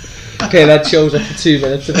 Pinhead shows up for 2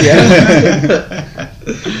 minutes at the end.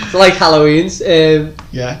 It's like Halloween's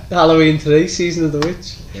Yeah. Halloween 3, Season of the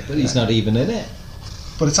Witch. Yeah, but he's not even in it.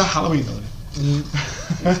 But it's a Halloween though.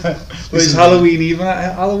 Well, is Halloween even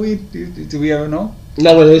at Halloween? Do we ever know?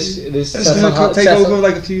 No, it is. It's going to take over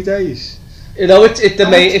like a few days. You know,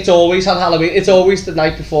 it's always on Halloween. It's always the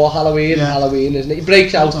night before Halloween. Yeah. Halloween, isn't it? He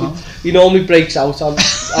breaks out. He normally breaks out on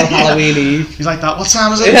Halloween Eve. He's like that. What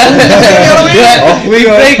time is it? Yeah. He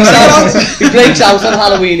breaks out on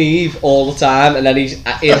Halloween Eve all the time, and then he's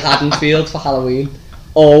in Haddonfield for Halloween.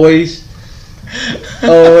 Always,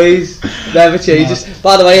 never changes.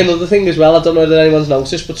 By the way, another thing as well, I don't know whether anyone's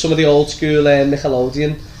noticed, but some of the old school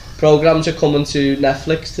Nickelodeon programmes are coming to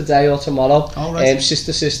Netflix today or tomorrow. Oh, right.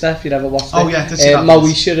 Sister, if you'd ever watched it. Oh, yeah, did see that.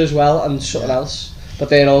 Moesha as well, and something else. But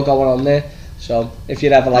they're all going on there. So if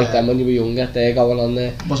you'd ever liked them when you were younger, they're going on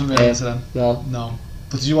there. Wasn't really into them. No.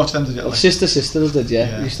 But did you watch them? Did you? Like, Sister, did you?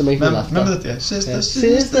 yeah. Used to make me laugh. Remember that? Yeah. Sister.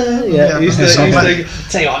 Yeah. Used to tell you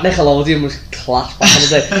what, Nickelodeon was class back in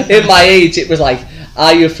the day. In my age, it was like,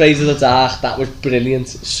 Are You Afraid of the Dark? That was brilliant,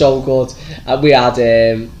 so good. And we had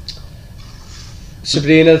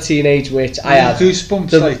Sabrina the Teenage Witch. I had Goosebumps.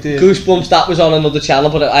 Goosebumps. That was on another channel,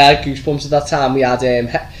 but I had Goosebumps at that time. We had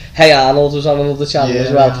Hey Arnold was on another channel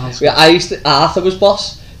as well. Arthur was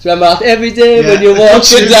boss. Do you remember that? Every day when you're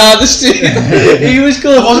walking down the street, he was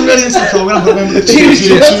good. I wasn't really into the programme, but remember the two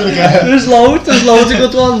again. There's loads of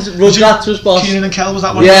good ones. Rugrats was boss. Keenan and Kel, was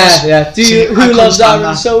that one? Yeah. Who loves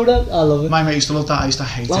Aaron Soda? I love it. My mate used to love that. I used to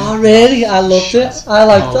hate it. Oh really? I loved it. I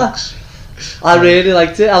liked that. I really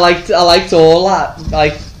liked it. I liked all that.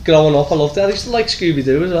 Like growing up, I loved it. I used to like Scooby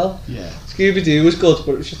Doo as well. Yeah. Scooby Doo was good,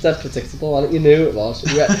 but it was just that predictable, wasn't it? You knew it was.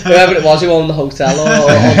 Whoever it was who owned the hotel or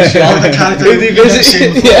the shop.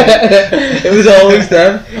 It was always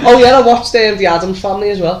them. Oh yeah, I watched the Addams Family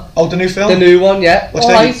as well. Oh, the new film? The new one, yeah.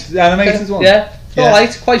 Alright. The animated one? Yeah.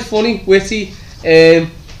 Alright, quite funny, witty. Is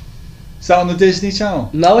that on the Disney Channel?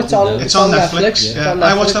 No, it's on Netflix. It's Yeah. on Netflix.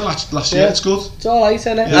 I watched that last year. It's good. It's alright,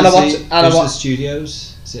 isn't it? Yeah. And I Who's the watched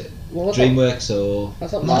studios? Is it What DreamWorks or? I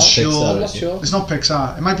don't I'm know. not sure. I'm not sure. It's not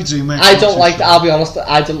Pixar. It might be DreamWorks. I don't like I'll be honest,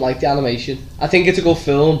 I don't like the animation. I think it's a good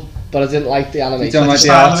film, but I didn't like the animation. You don't like the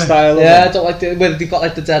style art of it? style of Yeah, it? I don't like where they've got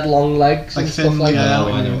like the dead long legs Like and thin, stuff like yeah. that.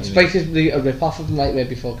 No, I know. It's basically a rip-off of Nightmare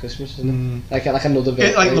Before Christmas, isn't it? Like another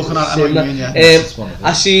bit. Like looking at it, I know what you mean, yeah. It's one of them.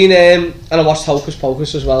 I seen and I watched Hocus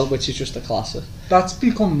Pocus as well, which is just a classic. That's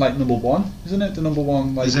become like number one, isn't it? The number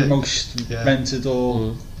one, like Is it? most rented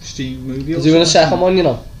or streamed movie. They're doing a second one, you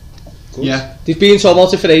know. Good. Yeah. They've been talking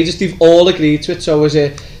about it for ages. They've all agreed to it. So was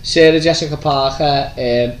it Sarah Jessica Parker,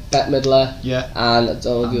 Bette Midler, Yeah. and I don't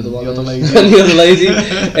know the other one. The other is. lady. The other lady.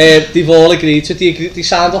 They've all agreed to it. They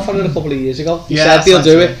signed off on it a couple of years ago. They said they'll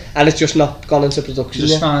do it, and it's just not gone into production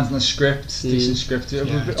Just yet. finding the script, decent script.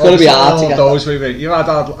 It's going to be hard to get those where you had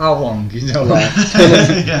how long, you know. Yeah.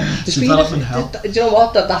 There's been Development hell. do you know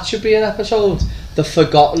what? That should be an episode. The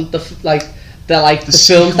forgotten, the films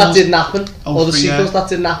sequels. that didn't happen, Oh, or the for- sequels yeah. that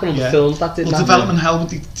didn't happen, or Yeah. the films that didn't Well, happen. development hell would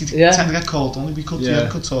they Yeah. tend to get called on. We could, Yeah. we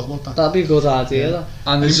could talk about that. That'd be a good idea. Yeah. That.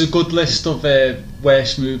 And there's a good list of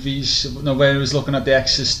worst movies. No, where I was looking at The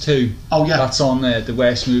Exorcist 2. Oh, yeah. That's on there. The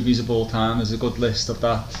worst movies of all time. There's a good list of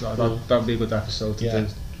that. So that'd be a good episode to Yeah. do.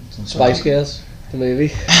 Spice Girls, the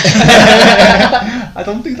movie. I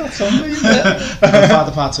don't think that's on there.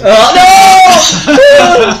 Father Part 2.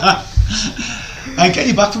 Oh, And get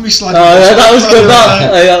you back from me slagging. Oh, yeah, that was good,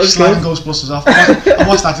 that was slagging Ghostbusters off. I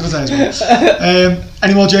watched that the other day as well.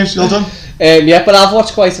 Any more, James? You all done? yeah, but I've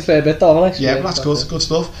watched quite a fair bit, though, haven't I? Yeah, but that's good. Good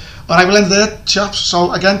stuff. All right, we'll end there, chaps.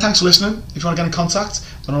 So again, thanks for listening. If you want to get in contact,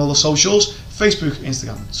 we're on all the socials: Facebook,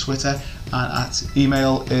 Instagram, Twitter, and at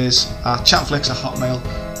email is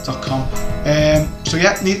chatflix@hotmail.com. So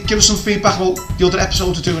yeah, give us some feedback about the other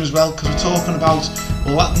episodes we're doing as well, because we're talking about.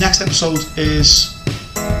 Well, that next episode is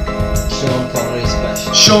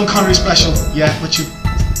Sean Connery special, yeah, which you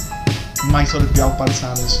might already be out by the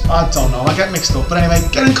time is. I don't know, I get mixed up. But anyway,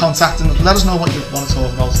 get in contact and let us know what you want to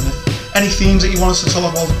talk about, and if any themes that you want us to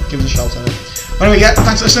talk about, give us a shout out. Anyway, yeah,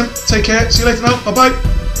 thanks for listening. Take care. See you later now. Bye bye.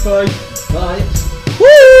 Bye. Bye.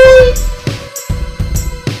 Woo!